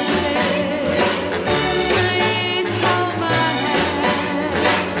my lips? Please hold my hand.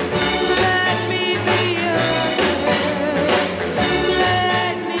 Let me be your girl.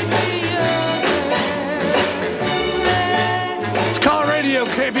 Let me be your girl. It's Call Radio,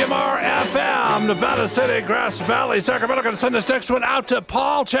 KVMR FM, Nevada City, Grass Valley, Sacramento. Gonna send this next one out to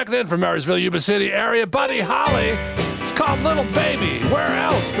Paul, checking in from Marysville, Yuba City area. Buddy Holly. It's called Little Baby. Where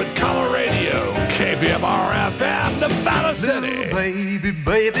else but Color Radio, KVMR FM, Nevada City. Little baby,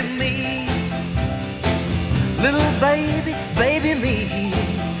 baby me. Little baby, baby me.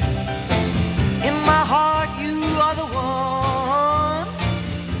 In my heart, you are the one.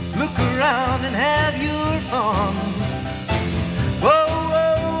 Look around and have your fun. Whoa,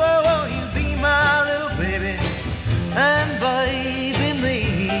 whoa, whoa, whoa, you be my little baby and baby me.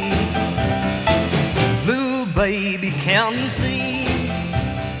 Little baby, can you see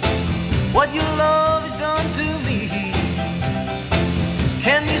what your love has done to me?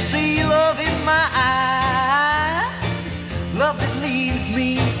 Can you see love in my eyes? Love that leaves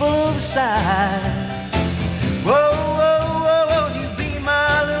me full of sighs. Whoa, whoa, whoa, whoa, you be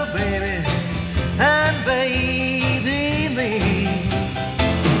my little baby and baby me.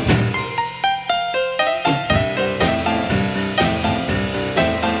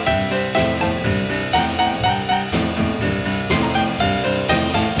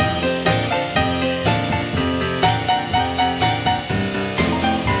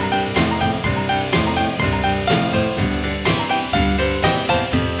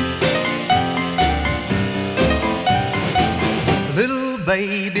 Little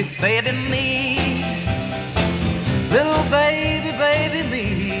baby, baby me. Little baby, baby me.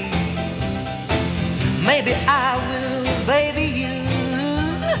 Maybe I will baby you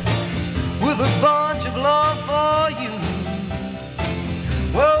with a bunch of love for you.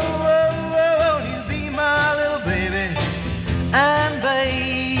 Whoa, whoa, whoa, whoa, you be my little baby and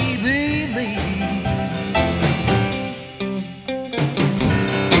baby me.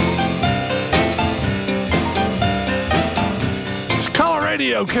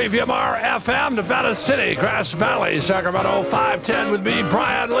 Radio, KVMR FM, Nevada City, Grass Valley, Sacramento, 510 with me,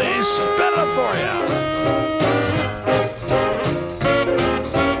 Brian Lee, spin it for you.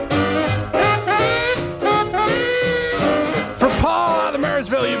 For Paul out of the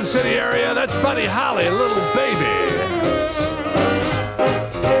Marysville, Yuba City area, that's Buddy Holly, Little Baby.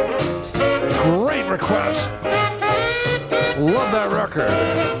 Great request. Love that record.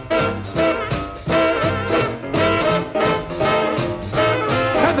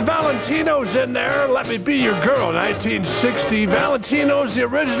 Valentino's in there. Let Me Be Your Girl, 1960. Valentino's, the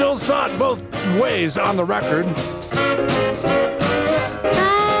original, saw it both ways on the record.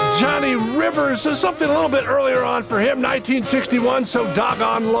 Johnny Rivers is something a little bit earlier on for him, 1961, So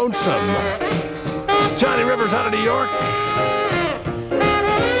Doggone Lonesome. Johnny Rivers out of New York.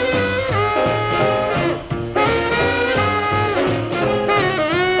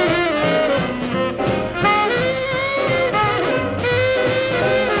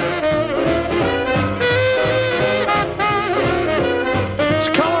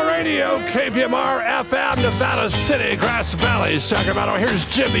 KVMR FM, Nevada City, Grass Valley, Sacramento. Here's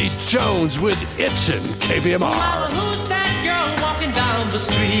Jimmy Jones with Itchin', KVMR. Mama, who's that girl walking down the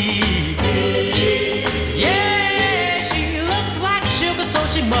street? Yeah, she looks like sugar, so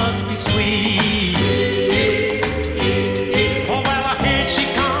she must be sweet. Oh, well, here she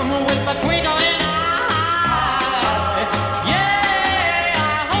come with a twinkling eye. Yeah,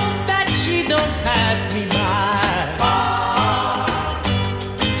 I hope that she don't pass me by.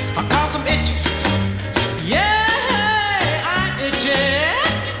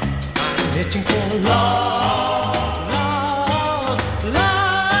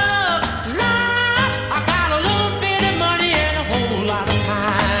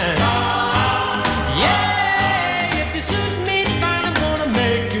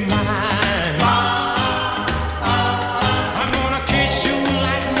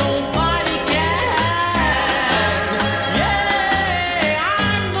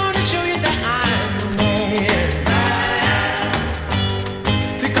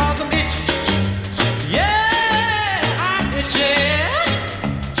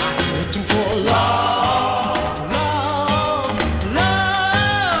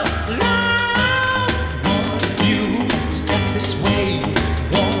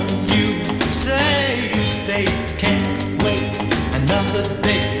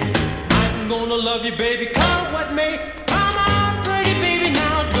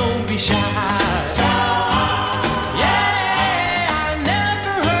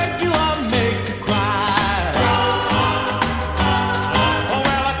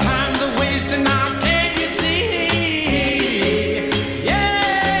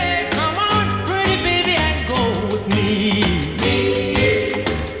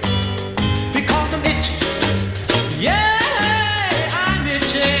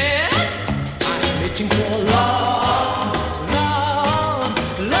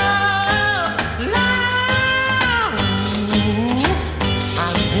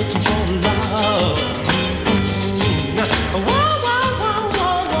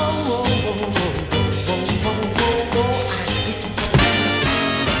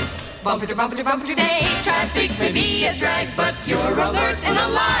 Bumper today, traffic may be a drag, but you're alert and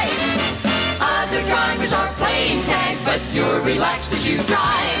alive. Other drivers are playing tag, but you're relaxed as you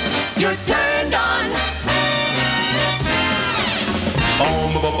drive. You're turned on.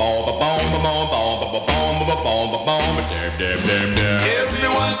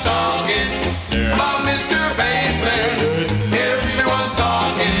 Everyone's talking about Mr. Bassman. Everyone's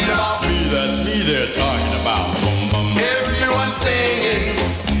talking about me. That's me they're talking about. Everyone's singing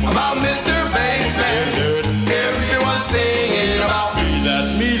about Mr. Bassman. Everyone's singing about me.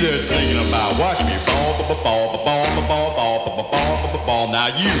 That's me they're singing about. Watch me. Now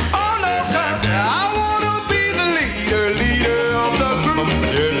you. Oh no, 'cause I wanna be the leader of the group.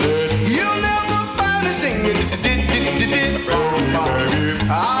 You'll never find me singing.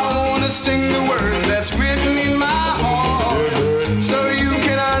 I wanna sing the words that's written in my heart, so you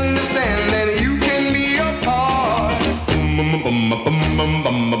can understand that you can be a part.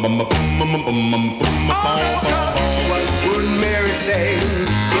 What would Mary say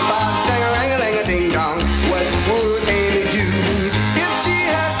if I sang a ring-a-ling-a-ding-dong? What would Amy do if she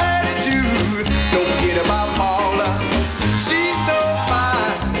had attitude? Don't forget about Paula, she's so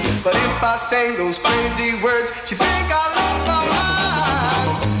fine. But if I sang those crazy words, she'd think I lost my mind.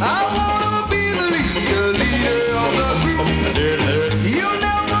 I wanna be the leader of the group. You'll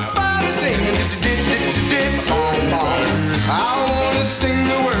never find me singing. I wanna sing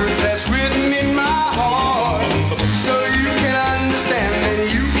the words that's written in my heart, so you can understand and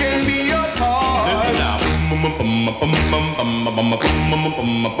you can be a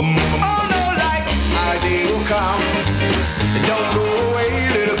Oh no, like our day will come. Don't go away,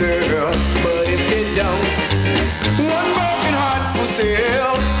 little girl. But if it don't, one broken heart for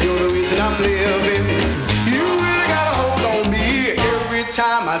sale. You're the reason I'm living. You really gotta hold on me. Every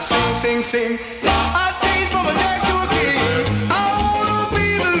time I sing, I change from a jack to a king. I wanna be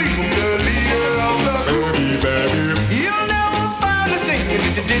the leader of the group. You'll never find me singing.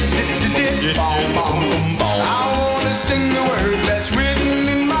 I wanna sing the words that's written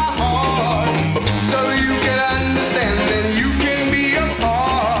in my heart, so you can understand and you can be a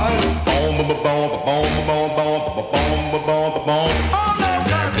part. Oh no,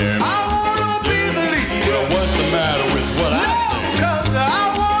 I wanna be the leader. Well, what's the matter with what I say? 'Cause I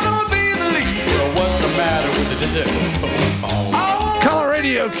wanna be the leader. Well, what's the matter with the Color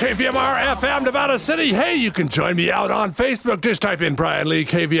Radio, KVMR FM, Nevada City. Hey, you can join me out on Facebook. Just type in Brian Lee,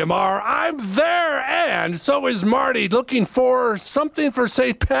 KVMR. I'm there, and so is Marty. Looking for something for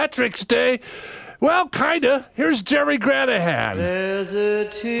St. Patrick's Day? Well, kinda. Here's Jerry Granahan. There's a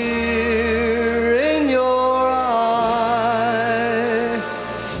tear in your eye,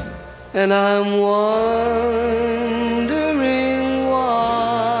 and I'm wondering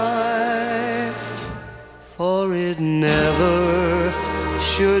why, for it never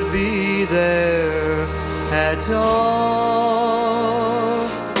should be there at all.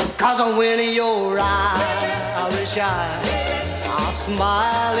 'Cause when your Irish eyes are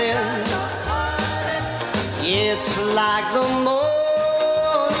smiling, it's like the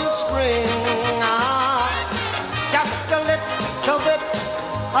morning spring. Just a little bit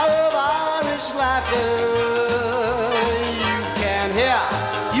of Irish laughter you can hear.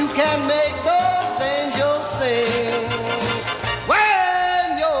 You can make those angels sing.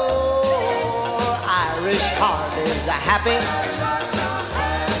 When your Irish heart is happy,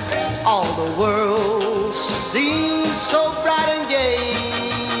 all the world seems so bright and gay.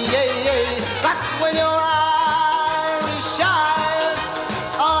 But when your Irish eyes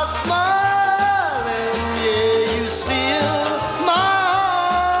are smiling, yeah, you steal my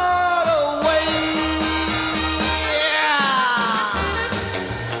heart away.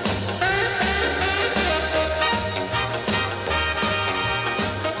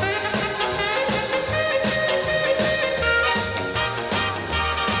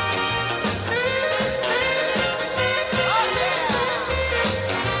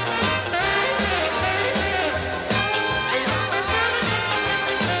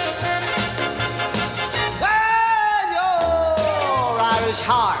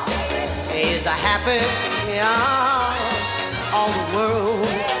 Heart is a happy, all the world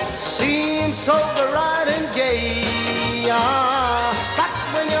seems so bright and gay. But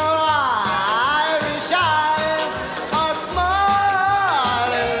when your Irish eyes are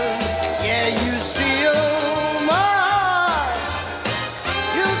smiling, yeah, you steal my heart.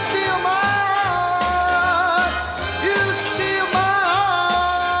 You steal my heart. You steal my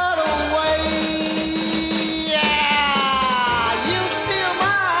heart away.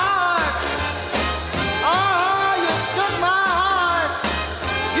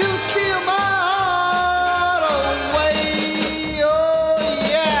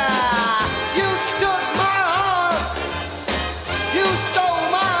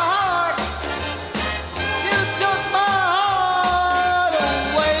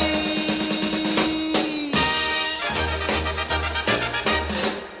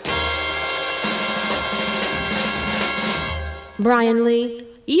 Brian Lee,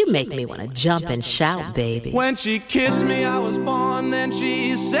 you make me want to jump and shout, baby. When she kissed me, I was born. Then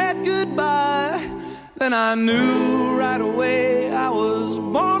she said goodbye. Then I knew right away I was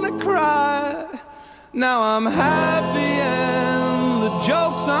born to cry. Now I'm happy and the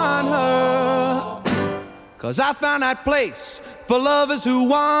joke's on her. 'Cause I found that place for lovers who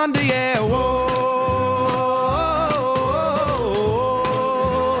wander, yeah, whoa.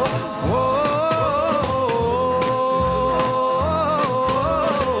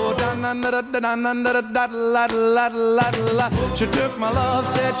 She took my love,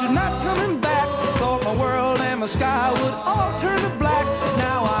 said she's not coming back. Thought my world and my sky would all turn to black.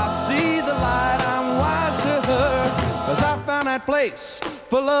 Now I see the light, I'm wise to her. 'Cause I found that place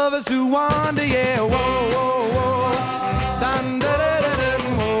for lovers who wander, yeah, whoa, whoa, whoa. Dun, da, da, da, da,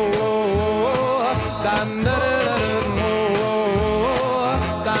 whoa, whoa, whoa. Dun, da, da, da, da, whoa,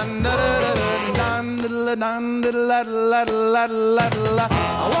 whoa. Dun, da, da, da, da, dun, da, dun, da, la, la, la, la, la.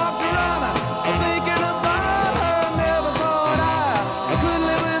 I walked around thinking about her, never thought I could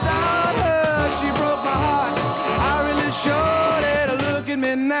live without her. She broke my heart, I really showed it. Look at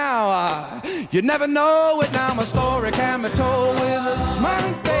me now, you never know it now. My story can be told with a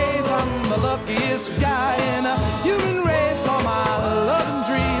smiling face. I'm the luckiest guy in a human race. All my love and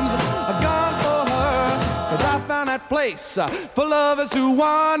dreams are gone for her, 'cause I found that place for lovers who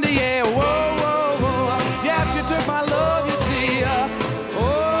wander. Yeah, whoa, whoa, whoa. Yeah, she took my love, you see.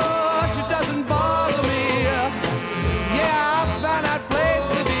 Oh, she doesn't bother me. Yeah, I found that place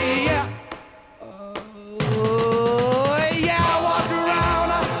to be. Yeah. Oh, yeah, I walked around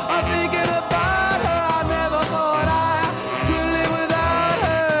thinking about her. I never thought I could live without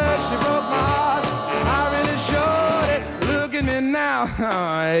her. She broke my heart, I really showed it. Look at me now,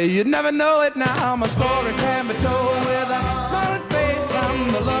 you'd never know it now. My story can be told with a smiling face. I'm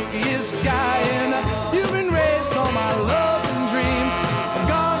the luckiest guy in a human race. All my love and dreams are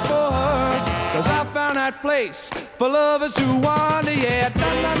gone for her, 'cause I found that place for lovers who wander. Yeah.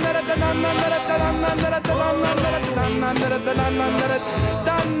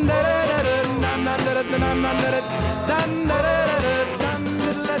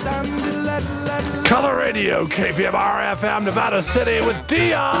 Color Radio, KVMR FM, Nevada City with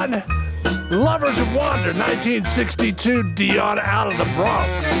Dion. Lovers Who Wander, 1962, Dion out of the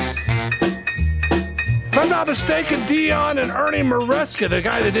Bronx. If I'm not mistaken, Dion and Ernie Maresca, the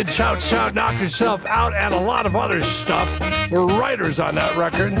guy that did Shout, Shout, Knock Yourself Out, and a lot of other stuff, were writers on that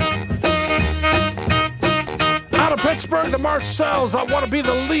record. Out of Pittsburgh, the Marcells, I Want to Be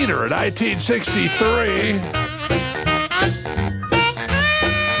the Leader, in 1963.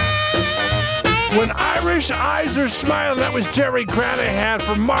 When Irish Eyes Are Smiling, that was Jerry Granahan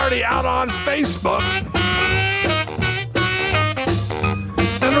from Marty out on Facebook.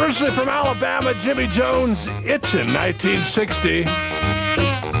 And originally from Alabama, Jimmy Jones, Itchin', 1960.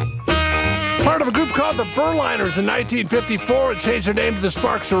 Part of a group called the Berliners in 1954. It changed their name to the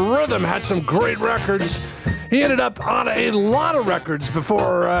Sparks of Rhythm, had some great records. He ended up on a lot of records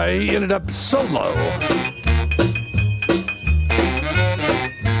before he ended up solo.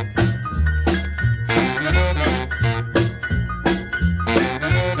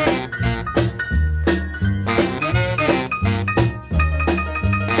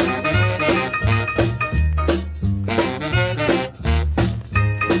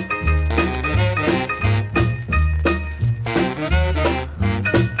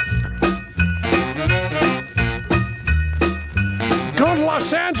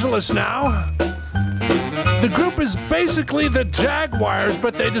 Los Angeles now. The group is basically the Jaguars,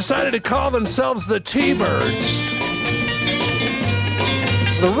 but they decided to call themselves the T-Birds.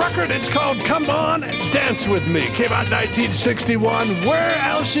 The record, it's called Come On, Dance With Me. Came out in 1961. Where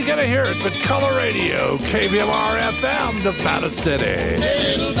else you gonna hear it but Color Radio, KVMR FM, Nevada City.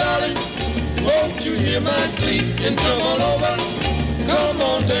 Hey, little darling, won't you hear my plea and come on over? Come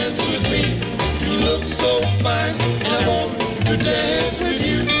on, dance with me. You look so fine, and I want to dance with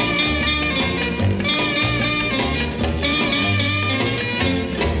you.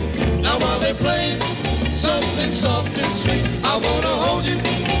 Now while they're playing something soft and sweet, I wanna hold you,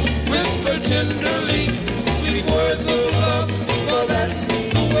 whisper tenderly, sweet words of love, for that's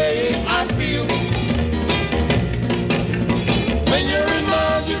the way I feel. When you're in my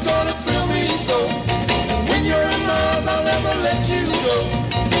arms, you're gonna thrill me so, and when you're in my arms, I'll never let you go.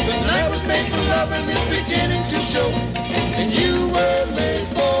 The night was made for love and it's beginning to show, and you were made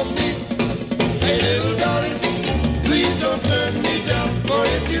for me. Hey little darling, please don't turn me down, for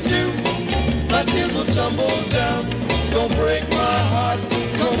if you do, my tears will tumble down. Don't break my heart,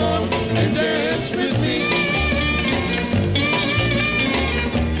 come on and dance with me.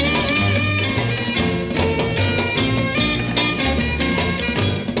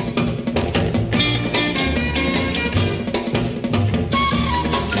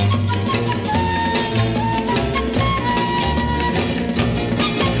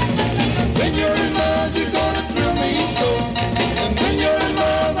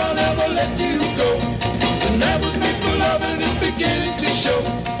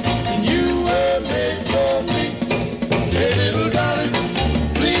 And you were made for me. Hey little darling,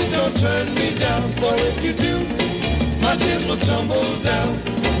 please don't turn me down, for if you do, my tears will tumble down.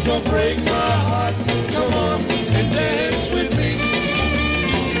 Don't break my heart, come on and dance with me.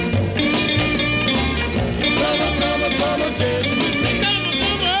 Come on, come on, come on, dance with me. Come on,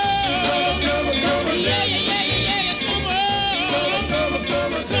 come on, come on, dance with me. Come on, come on,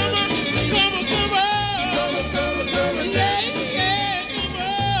 come on, dance with me. Come on, come on, come on, come on, dance with me.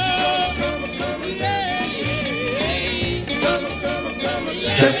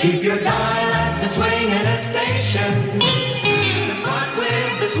 Just keep your dial at the swinging station, the spot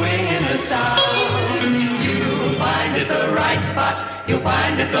with the swinging sound. You'll find it the right spot, you'll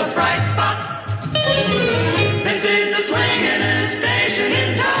find it the bright spot. This is the swinging station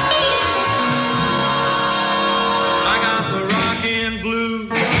in town. I got the rockin' blues,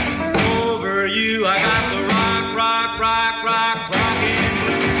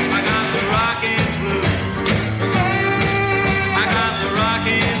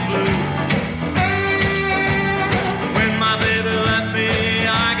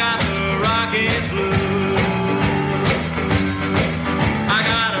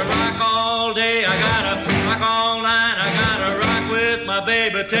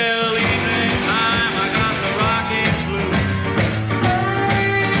 baby till evening time. I got the rocking blues.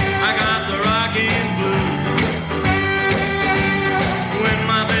 I got the rocking blues. When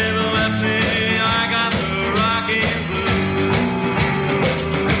my baby left me, I got the rocking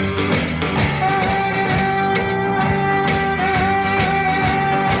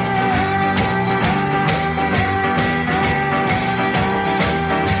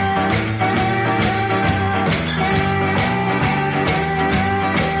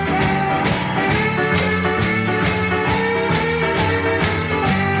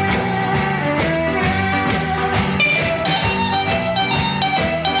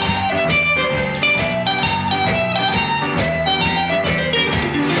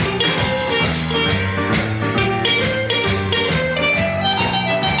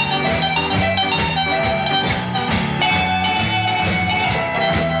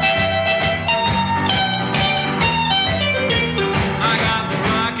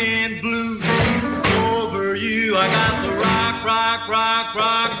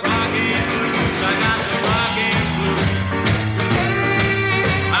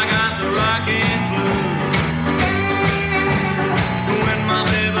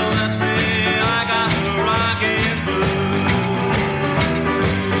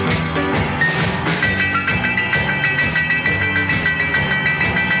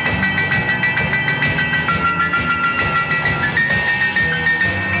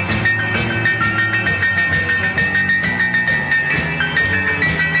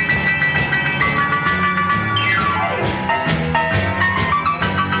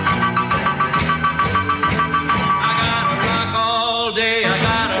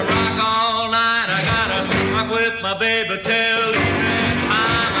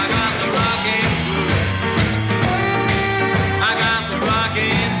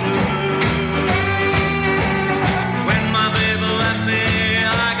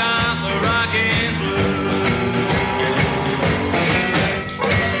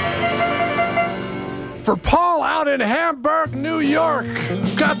For Paul out in Hamburg, New York,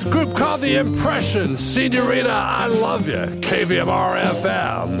 we've got the group called The Impressions. Senorita, I love you. KVMR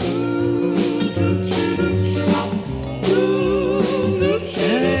FM.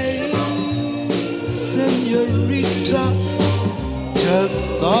 Hey, senorita, just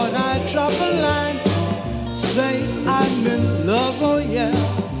thought I'd drop a line, say I'm in love, oh yeah,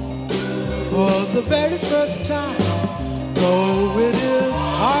 for the very first time. Though it is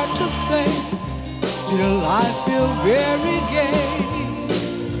hard to say, still I feel very gay.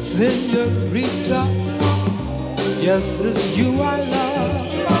 Senorita, yes, it's you I love.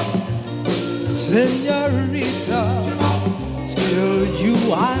 Senorita, still you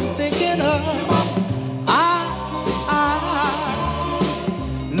I'm thinking of. I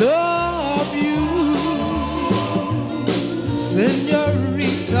love you,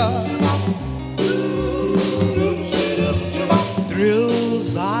 Senorita.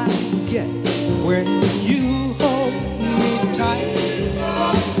 Thrills I get when you hold me tight.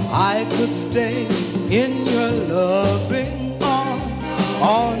 I could stay in your loving arms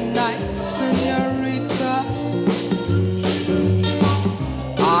all night, senorita.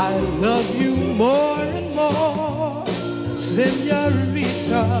 I love you more and more,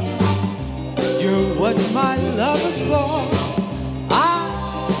 senorita. You're what my love is for. I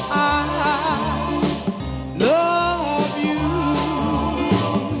love you,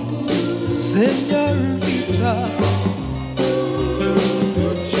 senorita.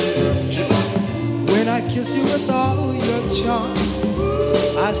 When I kiss you with all your charms,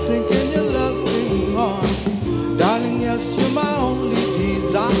 I sink in your loving arms. Darling, yes, you're my only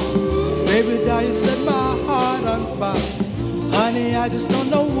desire. Baby, doll, you set my heart on fire. Honey, I just don't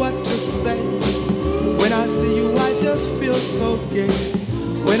know what to say. When I see you, I just feel so gay.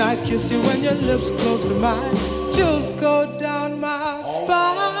 When I kiss you and your lips close to mine, chills go down my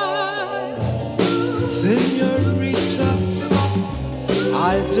spine. Senorita,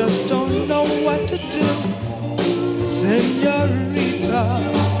 I just don't know what to do. Senorita,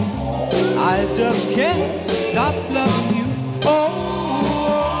 I just can't stop loving you. Oh,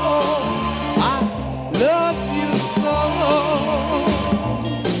 I love you so,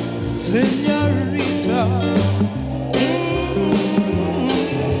 senorita.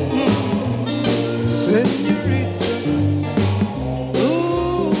 Senorita.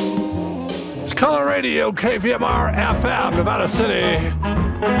 It's Color Radio, KVMR FM, Nevada City.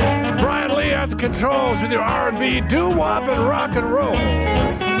 Brian Lee at the controls with your R&B, doo-wop, and rock and roll.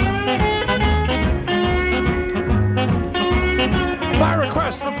 By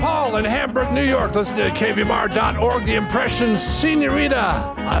request for Paul in Hamburg, New York, listen to KVMR.org, The Impressions,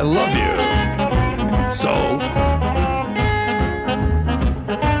 Senorita, I love you. So...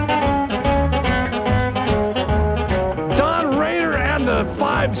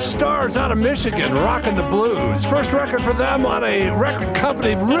 Five Stars out of Michigan, rocking the blues. First record for them on a record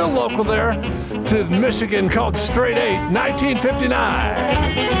company real local there to Michigan called Straight 8, 1959.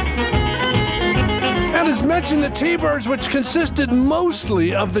 And as mentioned, the T-Birds, which consisted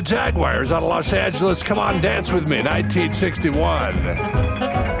mostly of the Jaguars out of Los Angeles, Come On Dance With Me, 1961.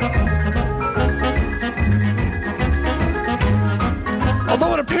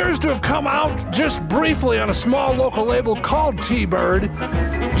 Although it appears to have come out just briefly on a small local label called T-Bird,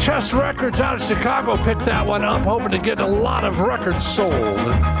 Chess Records out of Chicago picked that one up, hoping to get a lot of records sold.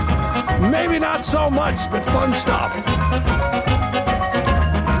 Maybe not so much, but fun stuff.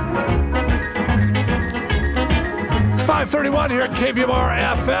 It's 5:31 here at KVMR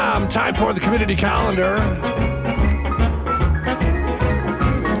FM. Time for the community calendar.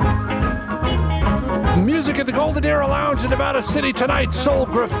 Music at the Golden Era Lounge in Nevada City tonight. Soul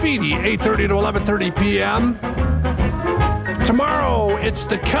Graffiti, 8:30 to 11:30 p.m. Tomorrow, it's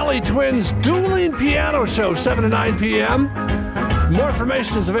the Kelly Twins Dueling Piano Show, 7 to 9 p.m. More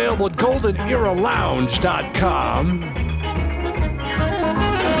information is available at goldeneraLounge.com.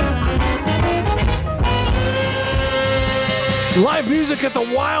 Live music at the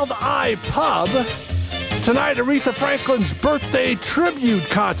Wild Eye Pub. Tonight, Aretha Franklin's birthday tribute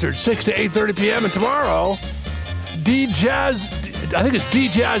concert, 6 to 8:30 p.m. And tomorrow, D-Jazz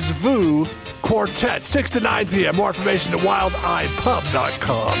Vu Quartet, 6 to 9 p.m. More information at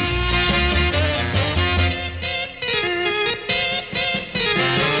wildeyepub.com.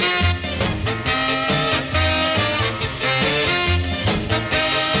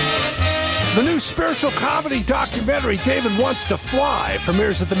 The new spiritual comedy documentary, David Wants to Fly,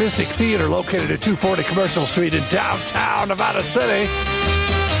 premieres at the Mystic Theater, located at 240 Commercial Street in downtown Nevada City.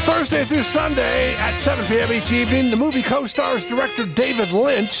 Thursday through Sunday at 7 p.m. each evening. The movie co-stars director David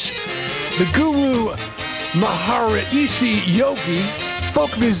Lynch, the guru Maharishi Yogi,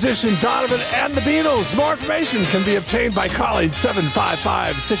 folk musician Donovan, and the Beatles. More information can be obtained by calling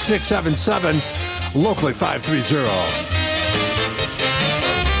 755-6677, locally 530.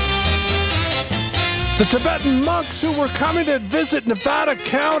 The Tibetan monks who were coming to visit Nevada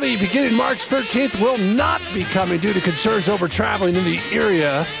County beginning March 13th will not be coming due to concerns over traveling in the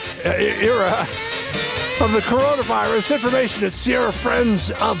era of the coronavirus. Information at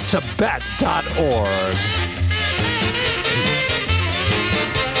SierraFriendsOfTibet.org.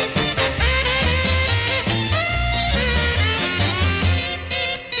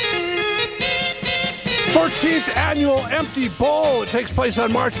 Annual Empty Bowl. It takes place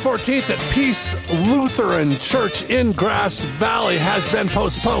on March 14th at Peace Lutheran Church in Grass Valley. Has been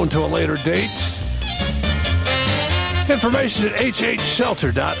postponed to a later date. Information at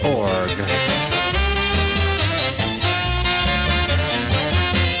hhshelter.org.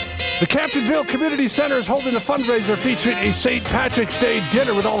 The Camptonville Community Center is holding a fundraiser featuring a St. Patrick's Day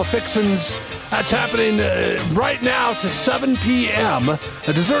dinner with all the fixins. That's happening right now to 7 p.m. A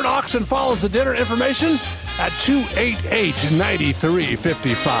dessert auction follows the dinner. Information at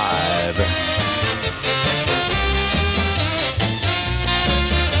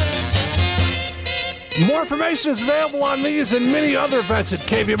 288-9355. More information is available on these and many other events at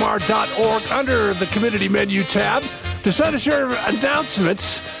kvmr.org under the Community Menu tab. To send us your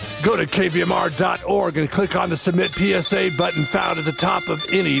announcements, go to kvmr.org and click on the Submit PSA button found at the top of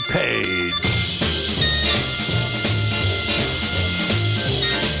any page.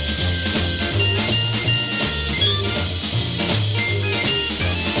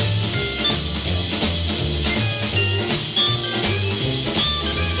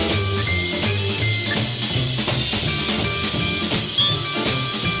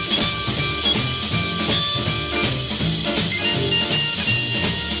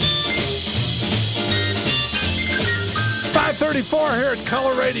 Here at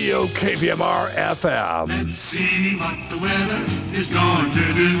Color Radio, KVMR FM. Let's see what the weather is going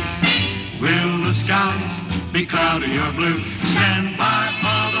to do. Will the skies be cloudy or blue? Stand by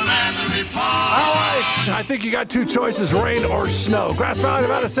for the weather report. All right, I think you got two choices, rain or snow. Grass Valley,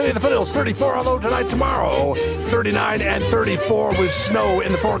 Nevada City, the foothills, 34 although tonight, tomorrow, 39 and 34 with snow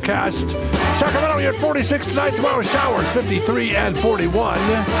in the forecast. Sacramento, you're at 46 tonight, tomorrow, showers, 53 and 41.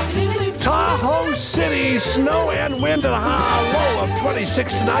 Tahoe City, snow and wind at a high low of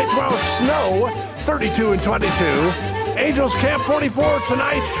 26 tonight. Tomorrow, snow, 32 and 22. Angels Camp, 44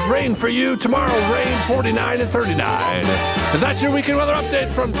 tonight. Rain for you. Tomorrow, rain, 49 and 39. And that's your weekend weather update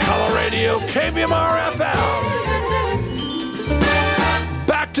from Color Radio, KVMR FM.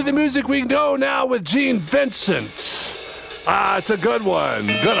 Back to the music we go now with Gene Vincent. It's a good one.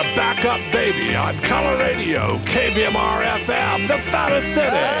 Gonna back up, baby, on Color Radio, KVMR FM, Nevada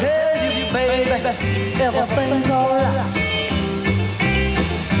City. I tell you, baby, everything's alright.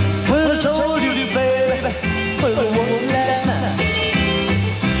 told you, baby, well, it was last night.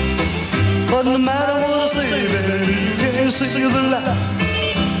 But no matter what I say, baby, you can't see the light.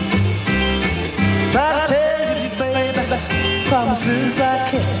 Try to tell you, baby, promises I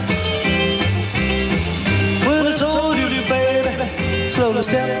can't. When I told you, baby, slowly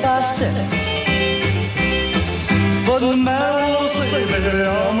step by step. But no matter what I say, baby,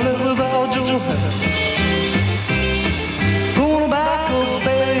 I'm living without your help. Gonna back up,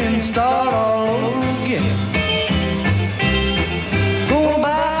 baby, and start all over again. Gonna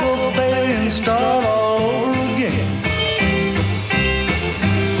back up, baby, and start all over again.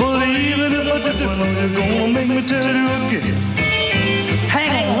 But even if I do, you're gonna make me tell you again.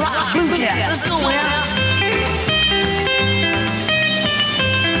 Hang on, rock Blue Cats, let's go out.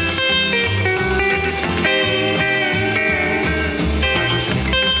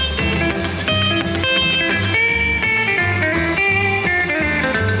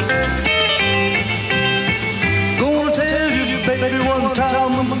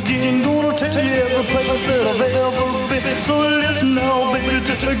 Gonna tell you every place that I've ever been. So listen now, baby,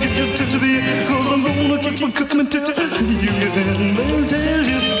 till I get you to me, 'cause I'm gonna keep on coming to you. And I'll tell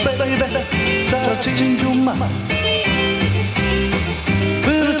you, baby, try to change your mind.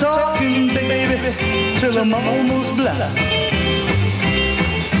 Been talking, baby, till I'm almost blind.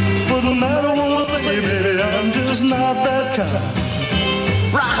 But no matter what I say, baby, I'm just not that kind.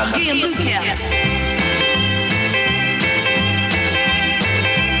 Rock again, Blue Cats.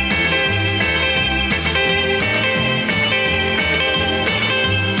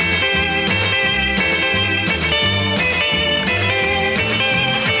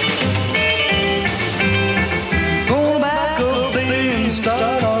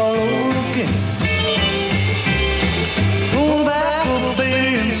 Start all over again. Go back up,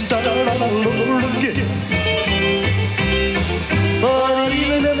 baby, and start all over again. But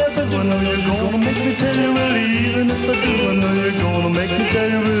even if I do, I know you're gonna make me tell you, really. Even if I do, I know you're gonna make me tell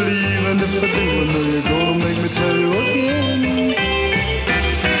you, really. Even if I do, I know you're gonna make me tell you again.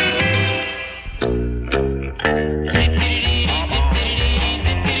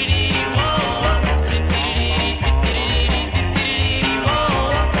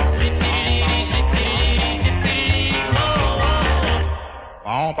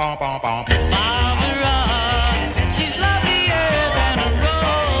 Barbara, she's lovelier than a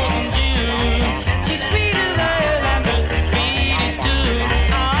rose in June. She's sweeter than the sweetest too.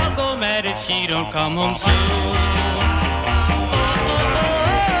 I'll go mad if she don't come home soon.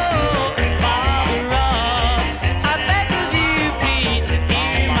 Barbara, I beg of you, please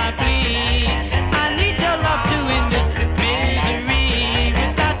hear my plea. I need your love to end this misery.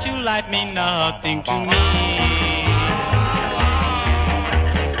 Without you, life mean nothing to me.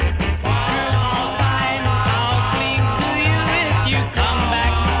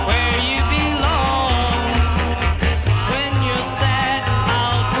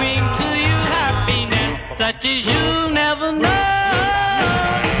 Such as you'll never know,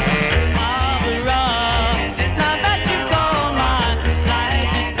 Barbara. Now that you're gone, my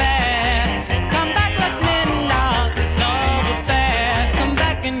life is bad. Come back, let's mend our love affair. Come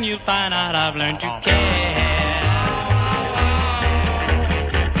back and you'll find out I've learned to care.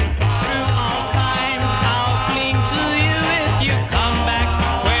 Through all times, I'll cling to you if you come back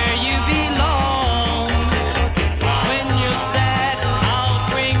where you belong. When you're sad, I'll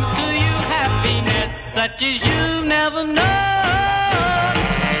bring to you happiness such as you never know,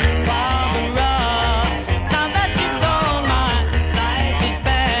 Barbara. Now that you're gone, my life is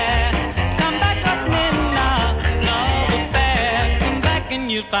bad. Come back, let's mend our love affair. Come back and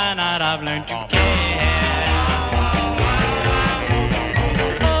you'll find out I've learned to care.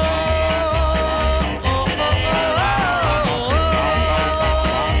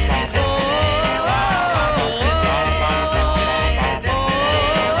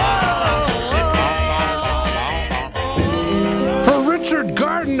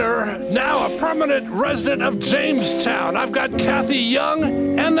 Now a permanent resident of Jamestown, I've got Kathy Young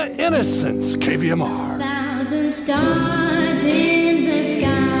and the Innocents, KVMR. 1,000 stars in the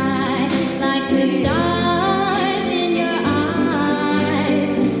sky, like the stars in your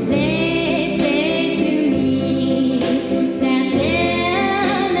eyes. They say to me that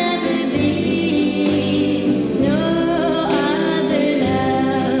there'll never be no other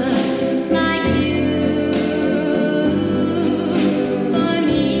love like you for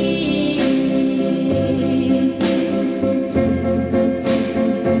me.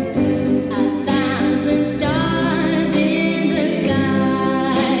 1,000 stars in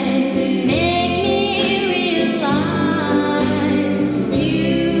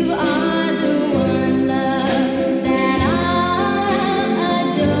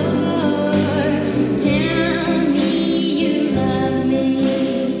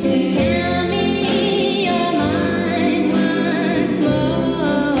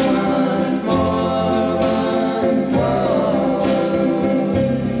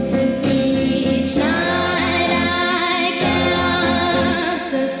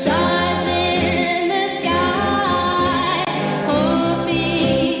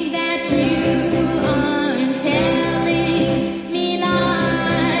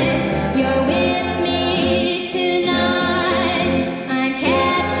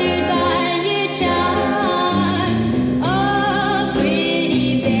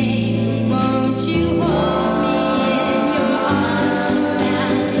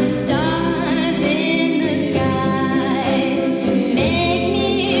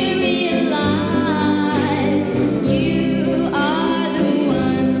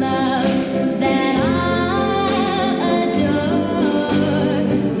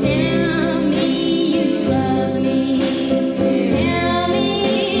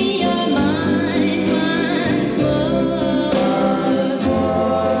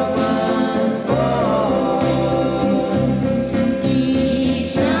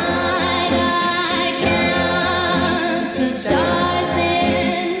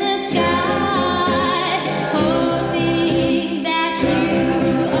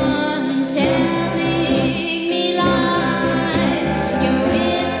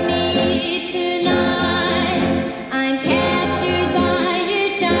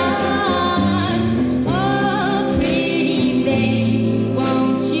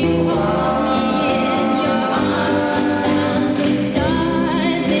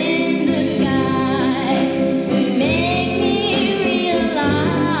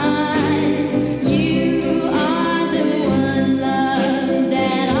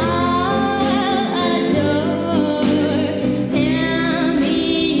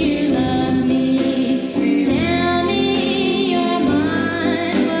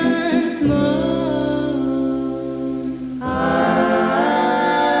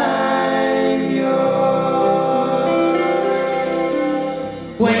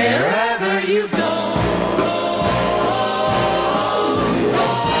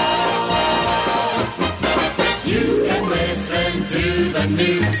the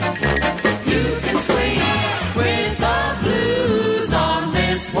news. You can swing with the blues on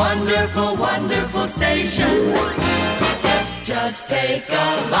this wonderful, wonderful station. Just take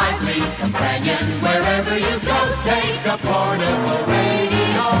a lively companion wherever you go. Take a portable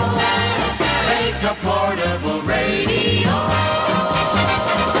radio. Take a portable radio.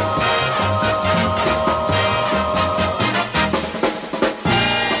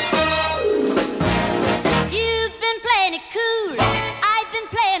 You've been playing it cool. I've been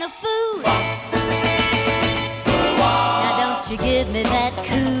playing a fool. Now don't you give me that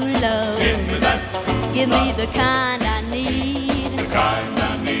cool love. Give me that. Give me the kind I need. The kind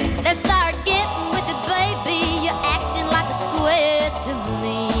I need. Let's start getting with it, baby. You're acting like a square to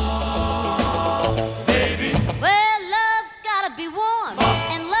me. Baby. Well, love's gotta be warm,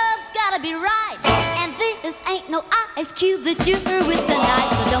 and love's gotta be right. And this ain't no ice cube that you're with tonight.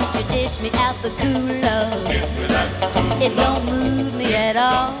 So don't you dish me out the cool love. Give me that. It don't move me at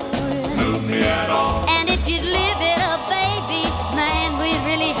all. Move me at all. And if you'd live it up, baby, man, we'd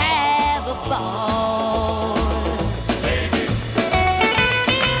really have a ball.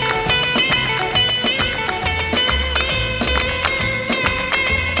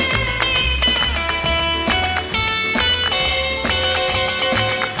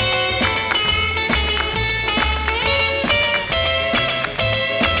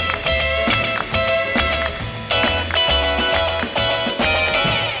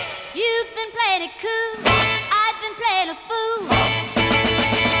 You've been playing it cool. I've been playing a fool.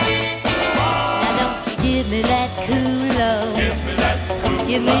 Now don't you give me that cool love. Give me that.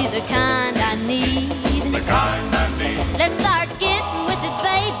 Give me the kind I need. The kind I need. Let's start getting with it,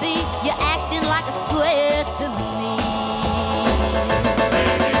 baby. You're acting like a square to me.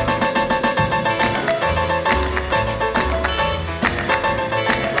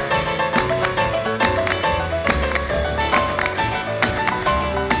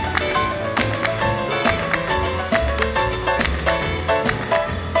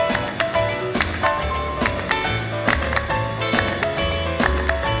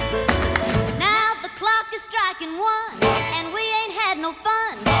 Now the clock is striking one, and we ain't had no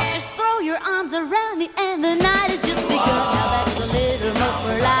fun. Just throw your arms around me, and the night has just begun. Now that's a little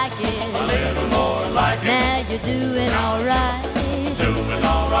more like it. A little more like it. Now you're doing alright. Doing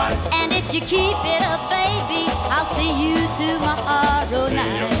alright. And if you keep it up, baby, I'll see you tomorrow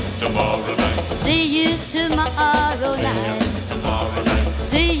night. Tomorrow night. See you tomorrow night. Tomorrow night.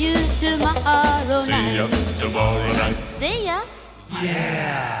 See you tomorrow See ya night. tomorrow night. See ya.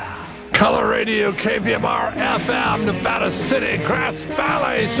 Color Radio, KVMR FM, Nevada City, Grass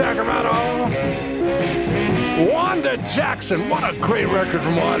Valley, Sacramento. Wanda Jackson. What a great record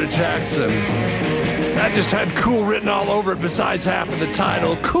from Wanda Jackson. That just had cool written all over it besides half of the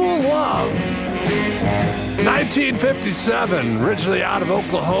title. Cool Love. 1957, originally out of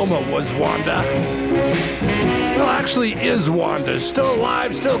Oklahoma, was Wanda. Well, actually is Wanda. Still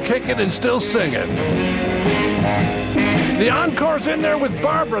alive, still kicking, and still singing. The encore's in there with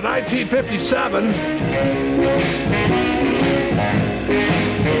Barbara, 1957.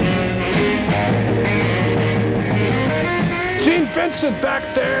 Gene Vincent back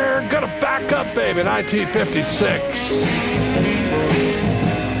there, Gonna Back Up Baby, 1956.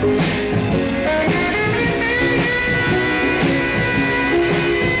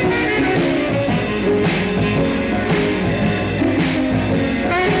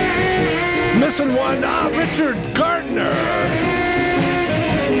 Missing one, Richard Gardner.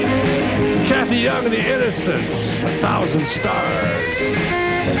 Kathy Young and the Innocents, 1,000 Stars.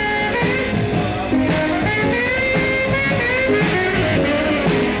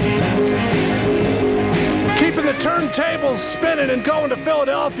 Keeping the turntables spinning and going to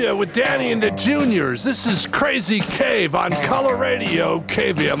Philadelphia with Danny and the Juniors. This is Crazy Cave on Color Radio,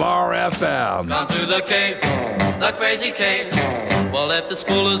 KVMR FM. Come to the cave, the crazy cave. Well, if the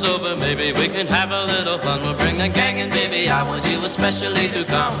school is over, maybe we can have a little fun. We'll bring a gang and baby, I want you especially to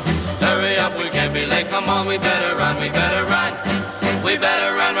come. Hurry up, we can't be late. Come on, we better run, we better run. We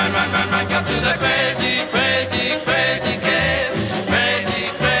better run, run, run, run, run. Come to the crazy, crazy, crazy cave.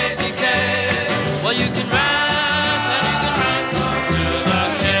 Crazy, crazy cave. Well, you can run, and you can run to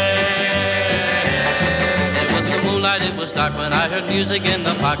the cave. It was the moonlight, it was dark when I heard music in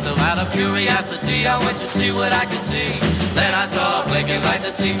the park. So out of curiosity, I went to see what I could see. Then I saw a blinking light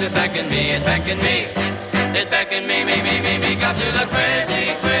that seemed to beckon me, it beckoned me. It beckoned me. Come to the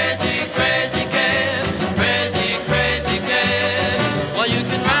crazy, crazy, crazy cave. Crazy, crazy cave. Well, you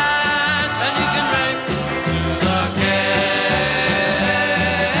can run, and you can run to the cave.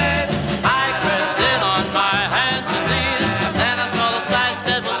 I crept in on my hands and knees. Then I saw the sight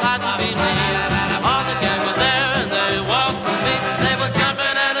that was hard to believe. All the gang were there and they welcomed me. They were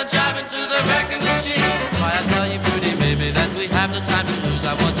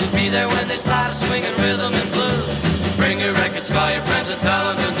start swinging rhythm and blues. Bring your records, call your friends and tell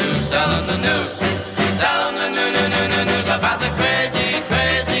them the news, tell them the news. Tell them the news about the crazy,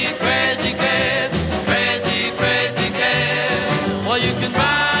 crazy, crazy cave. Crazy, crazy cave. Well, you can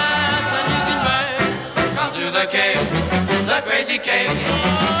ride and you can burn. Come to the cave, the crazy cave.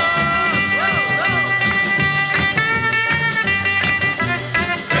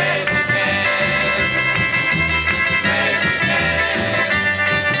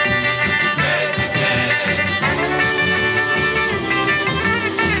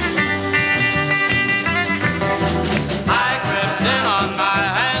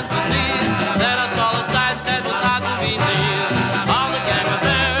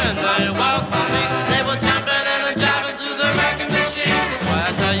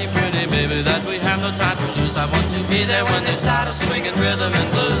 Be there when they start swinging rhythm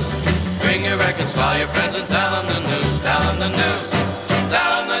and blues. Bring your records, call your friends and tell them the news. Tell them the news.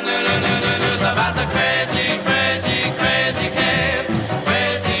 Tell them the news about the crazy, crazy, crazy cave.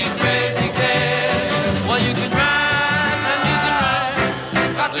 Crazy, crazy cave. Well, you can ride and you can ride.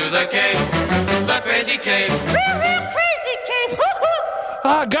 Come to the cave, the crazy cave. Crazy cave.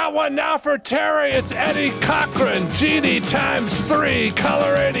 I got one now for Terry. It's Eddie Cochran, Genie ×3,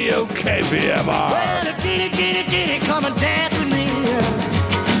 Color Radio, KVMR. Well, Genie, come and dance with me.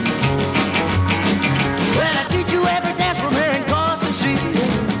 Well, I teach you every dance from here in Carson City.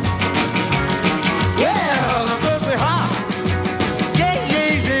 Well, the first we hop.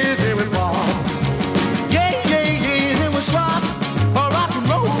 Yeah, then we ball. Yeah, then we swap. Or rock and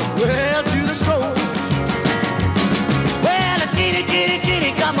roll, well, do the stroll. Well,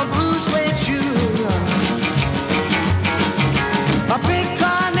 Genie, got my blue suede shoes. A pink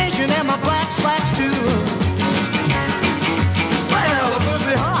carnation and my black slacks too. Well, the first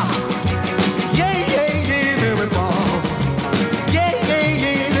we hop. Yeah, then we ball. Yeah,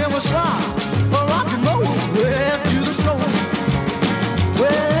 then we swap. A rock and roll, well, do the stroll.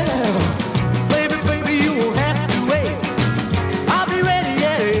 Well, baby, you won't have to wait. I'll be ready,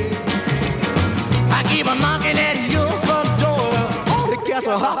 I keep on knocking at your front door. All the cats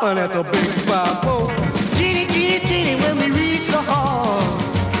are hopping at the big 5-4. Genie, when we reach the hall.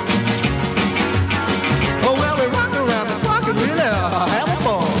 Oh, well, we rock around the clock and really have a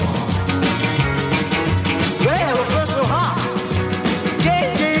ball. Well, the first we'll hop.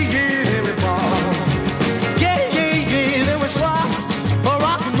 Yeah, then we ball. Yeah, then we swap. A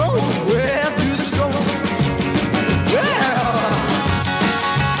rock and roll, well, do the stroll.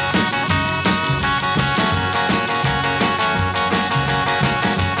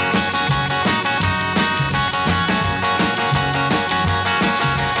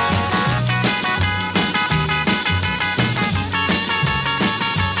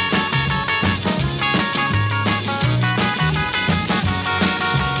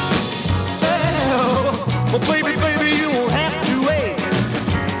 Baby, you won't have to wait.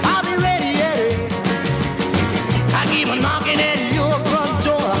 I'll be ready, I keep on knocking at your front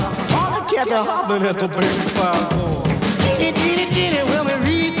door. All the cats are hopping at the big 5-4. Genie, when we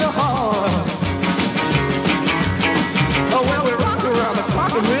reach the hall. Oh, well, we rock around the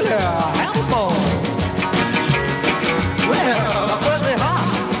clock and really have a ball. Well, first we hop.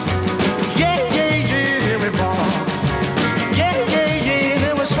 Yeah, then we ball. Yeah,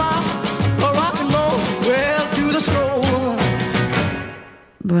 then we swap. A rock and roll, well, do the stroll.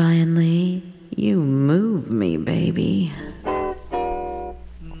 Brian Lee, you move me, baby.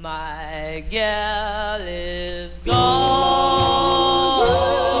 My gal is gone.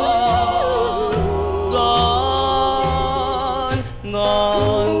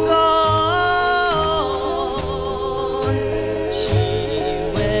 She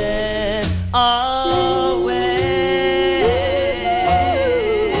went away,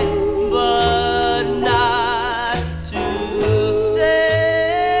 but not to stay.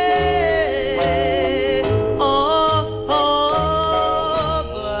 Oh,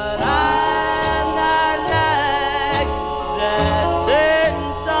 but I'm not like that, saying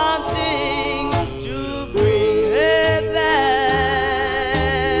something to bring her back.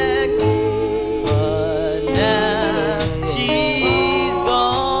 But now she's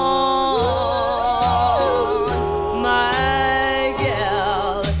gone. My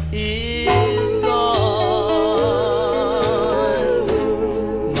gal is gone.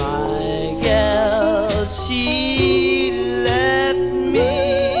 My gal, she left me.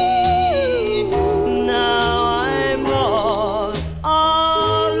 Now I'm all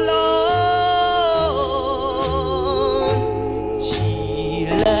alone. She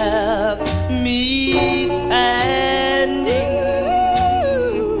left me standing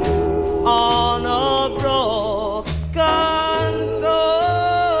on a broken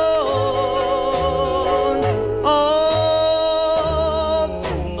road.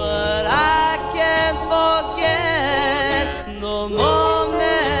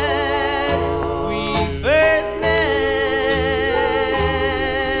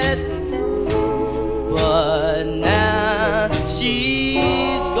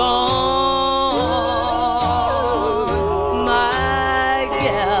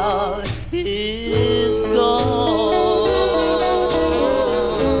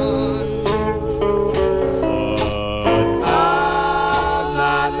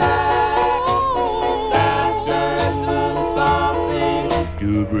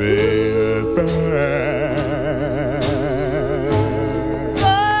 to bring us back.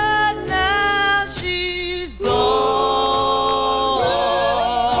 But now she's gone.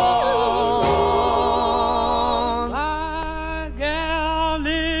 My gal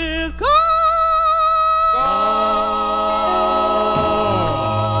is gone.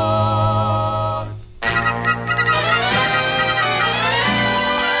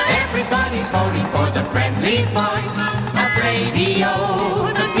 Everybody's voting for the friendly voice of radio,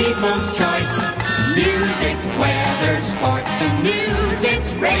 the people's choice. Music, weather, sports, and news,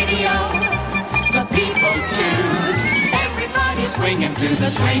 it's radio. The people choose. Everybody's swinging to the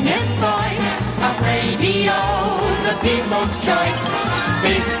swinging voice of radio, the people's choice.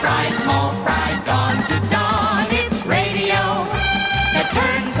 Big fry, small fry, dawn to dawn, it's radio that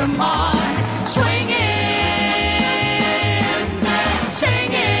turns them on. Swinging,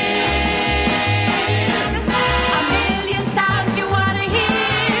 singing, a million sounds you want to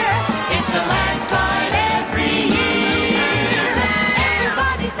hear. It's a landslide every year.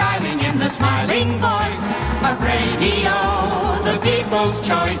 Everybody's dialing in the smiling voice of radio, the people's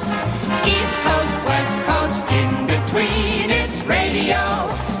choice. East Coast, West Coast, in between, it's radio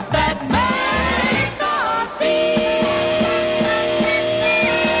that makes us see.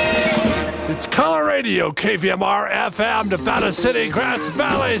 It's Color Radio, KVMR FM, Nevada City, Grass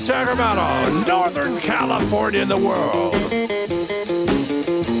Valley, Sacramento, Northern California in the world.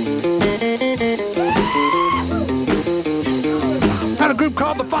 Had a group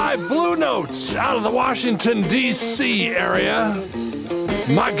called the Five Blue Notes out of the Washington, D.C. area.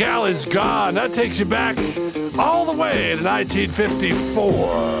 My Gal Is Gone. That takes you back all the way to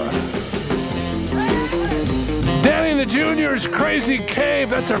 1954. Danny and the Juniors' Crazy Cave.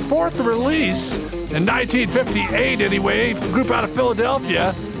 That's their fourth release in 1958 anyway. Group out of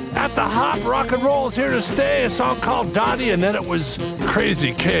Philadelphia. At the Hop, Rock and Roll is Here to Stay. A song called Dottie, and then it was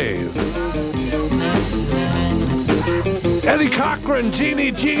Crazy Cave. Eddie Cochran,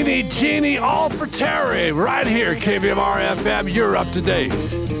 Jeannie, all for Terry. Right here, KVMR FM. You're up to date.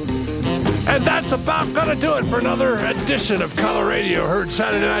 And that's about gonna do it for another edition of Color Radio. Heard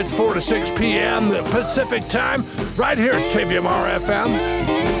Saturday nights 4 to 6 p.m. Pacific time, right here at KVMR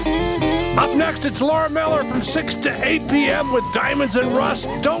FM. Up next, it's Laura Miller from 6 to 8 p.m. with Diamonds and Rust.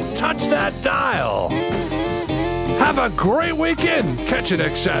 Don't touch that dial. Have a great weekend. Catch you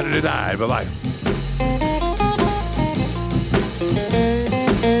next Saturday night. Bye-bye.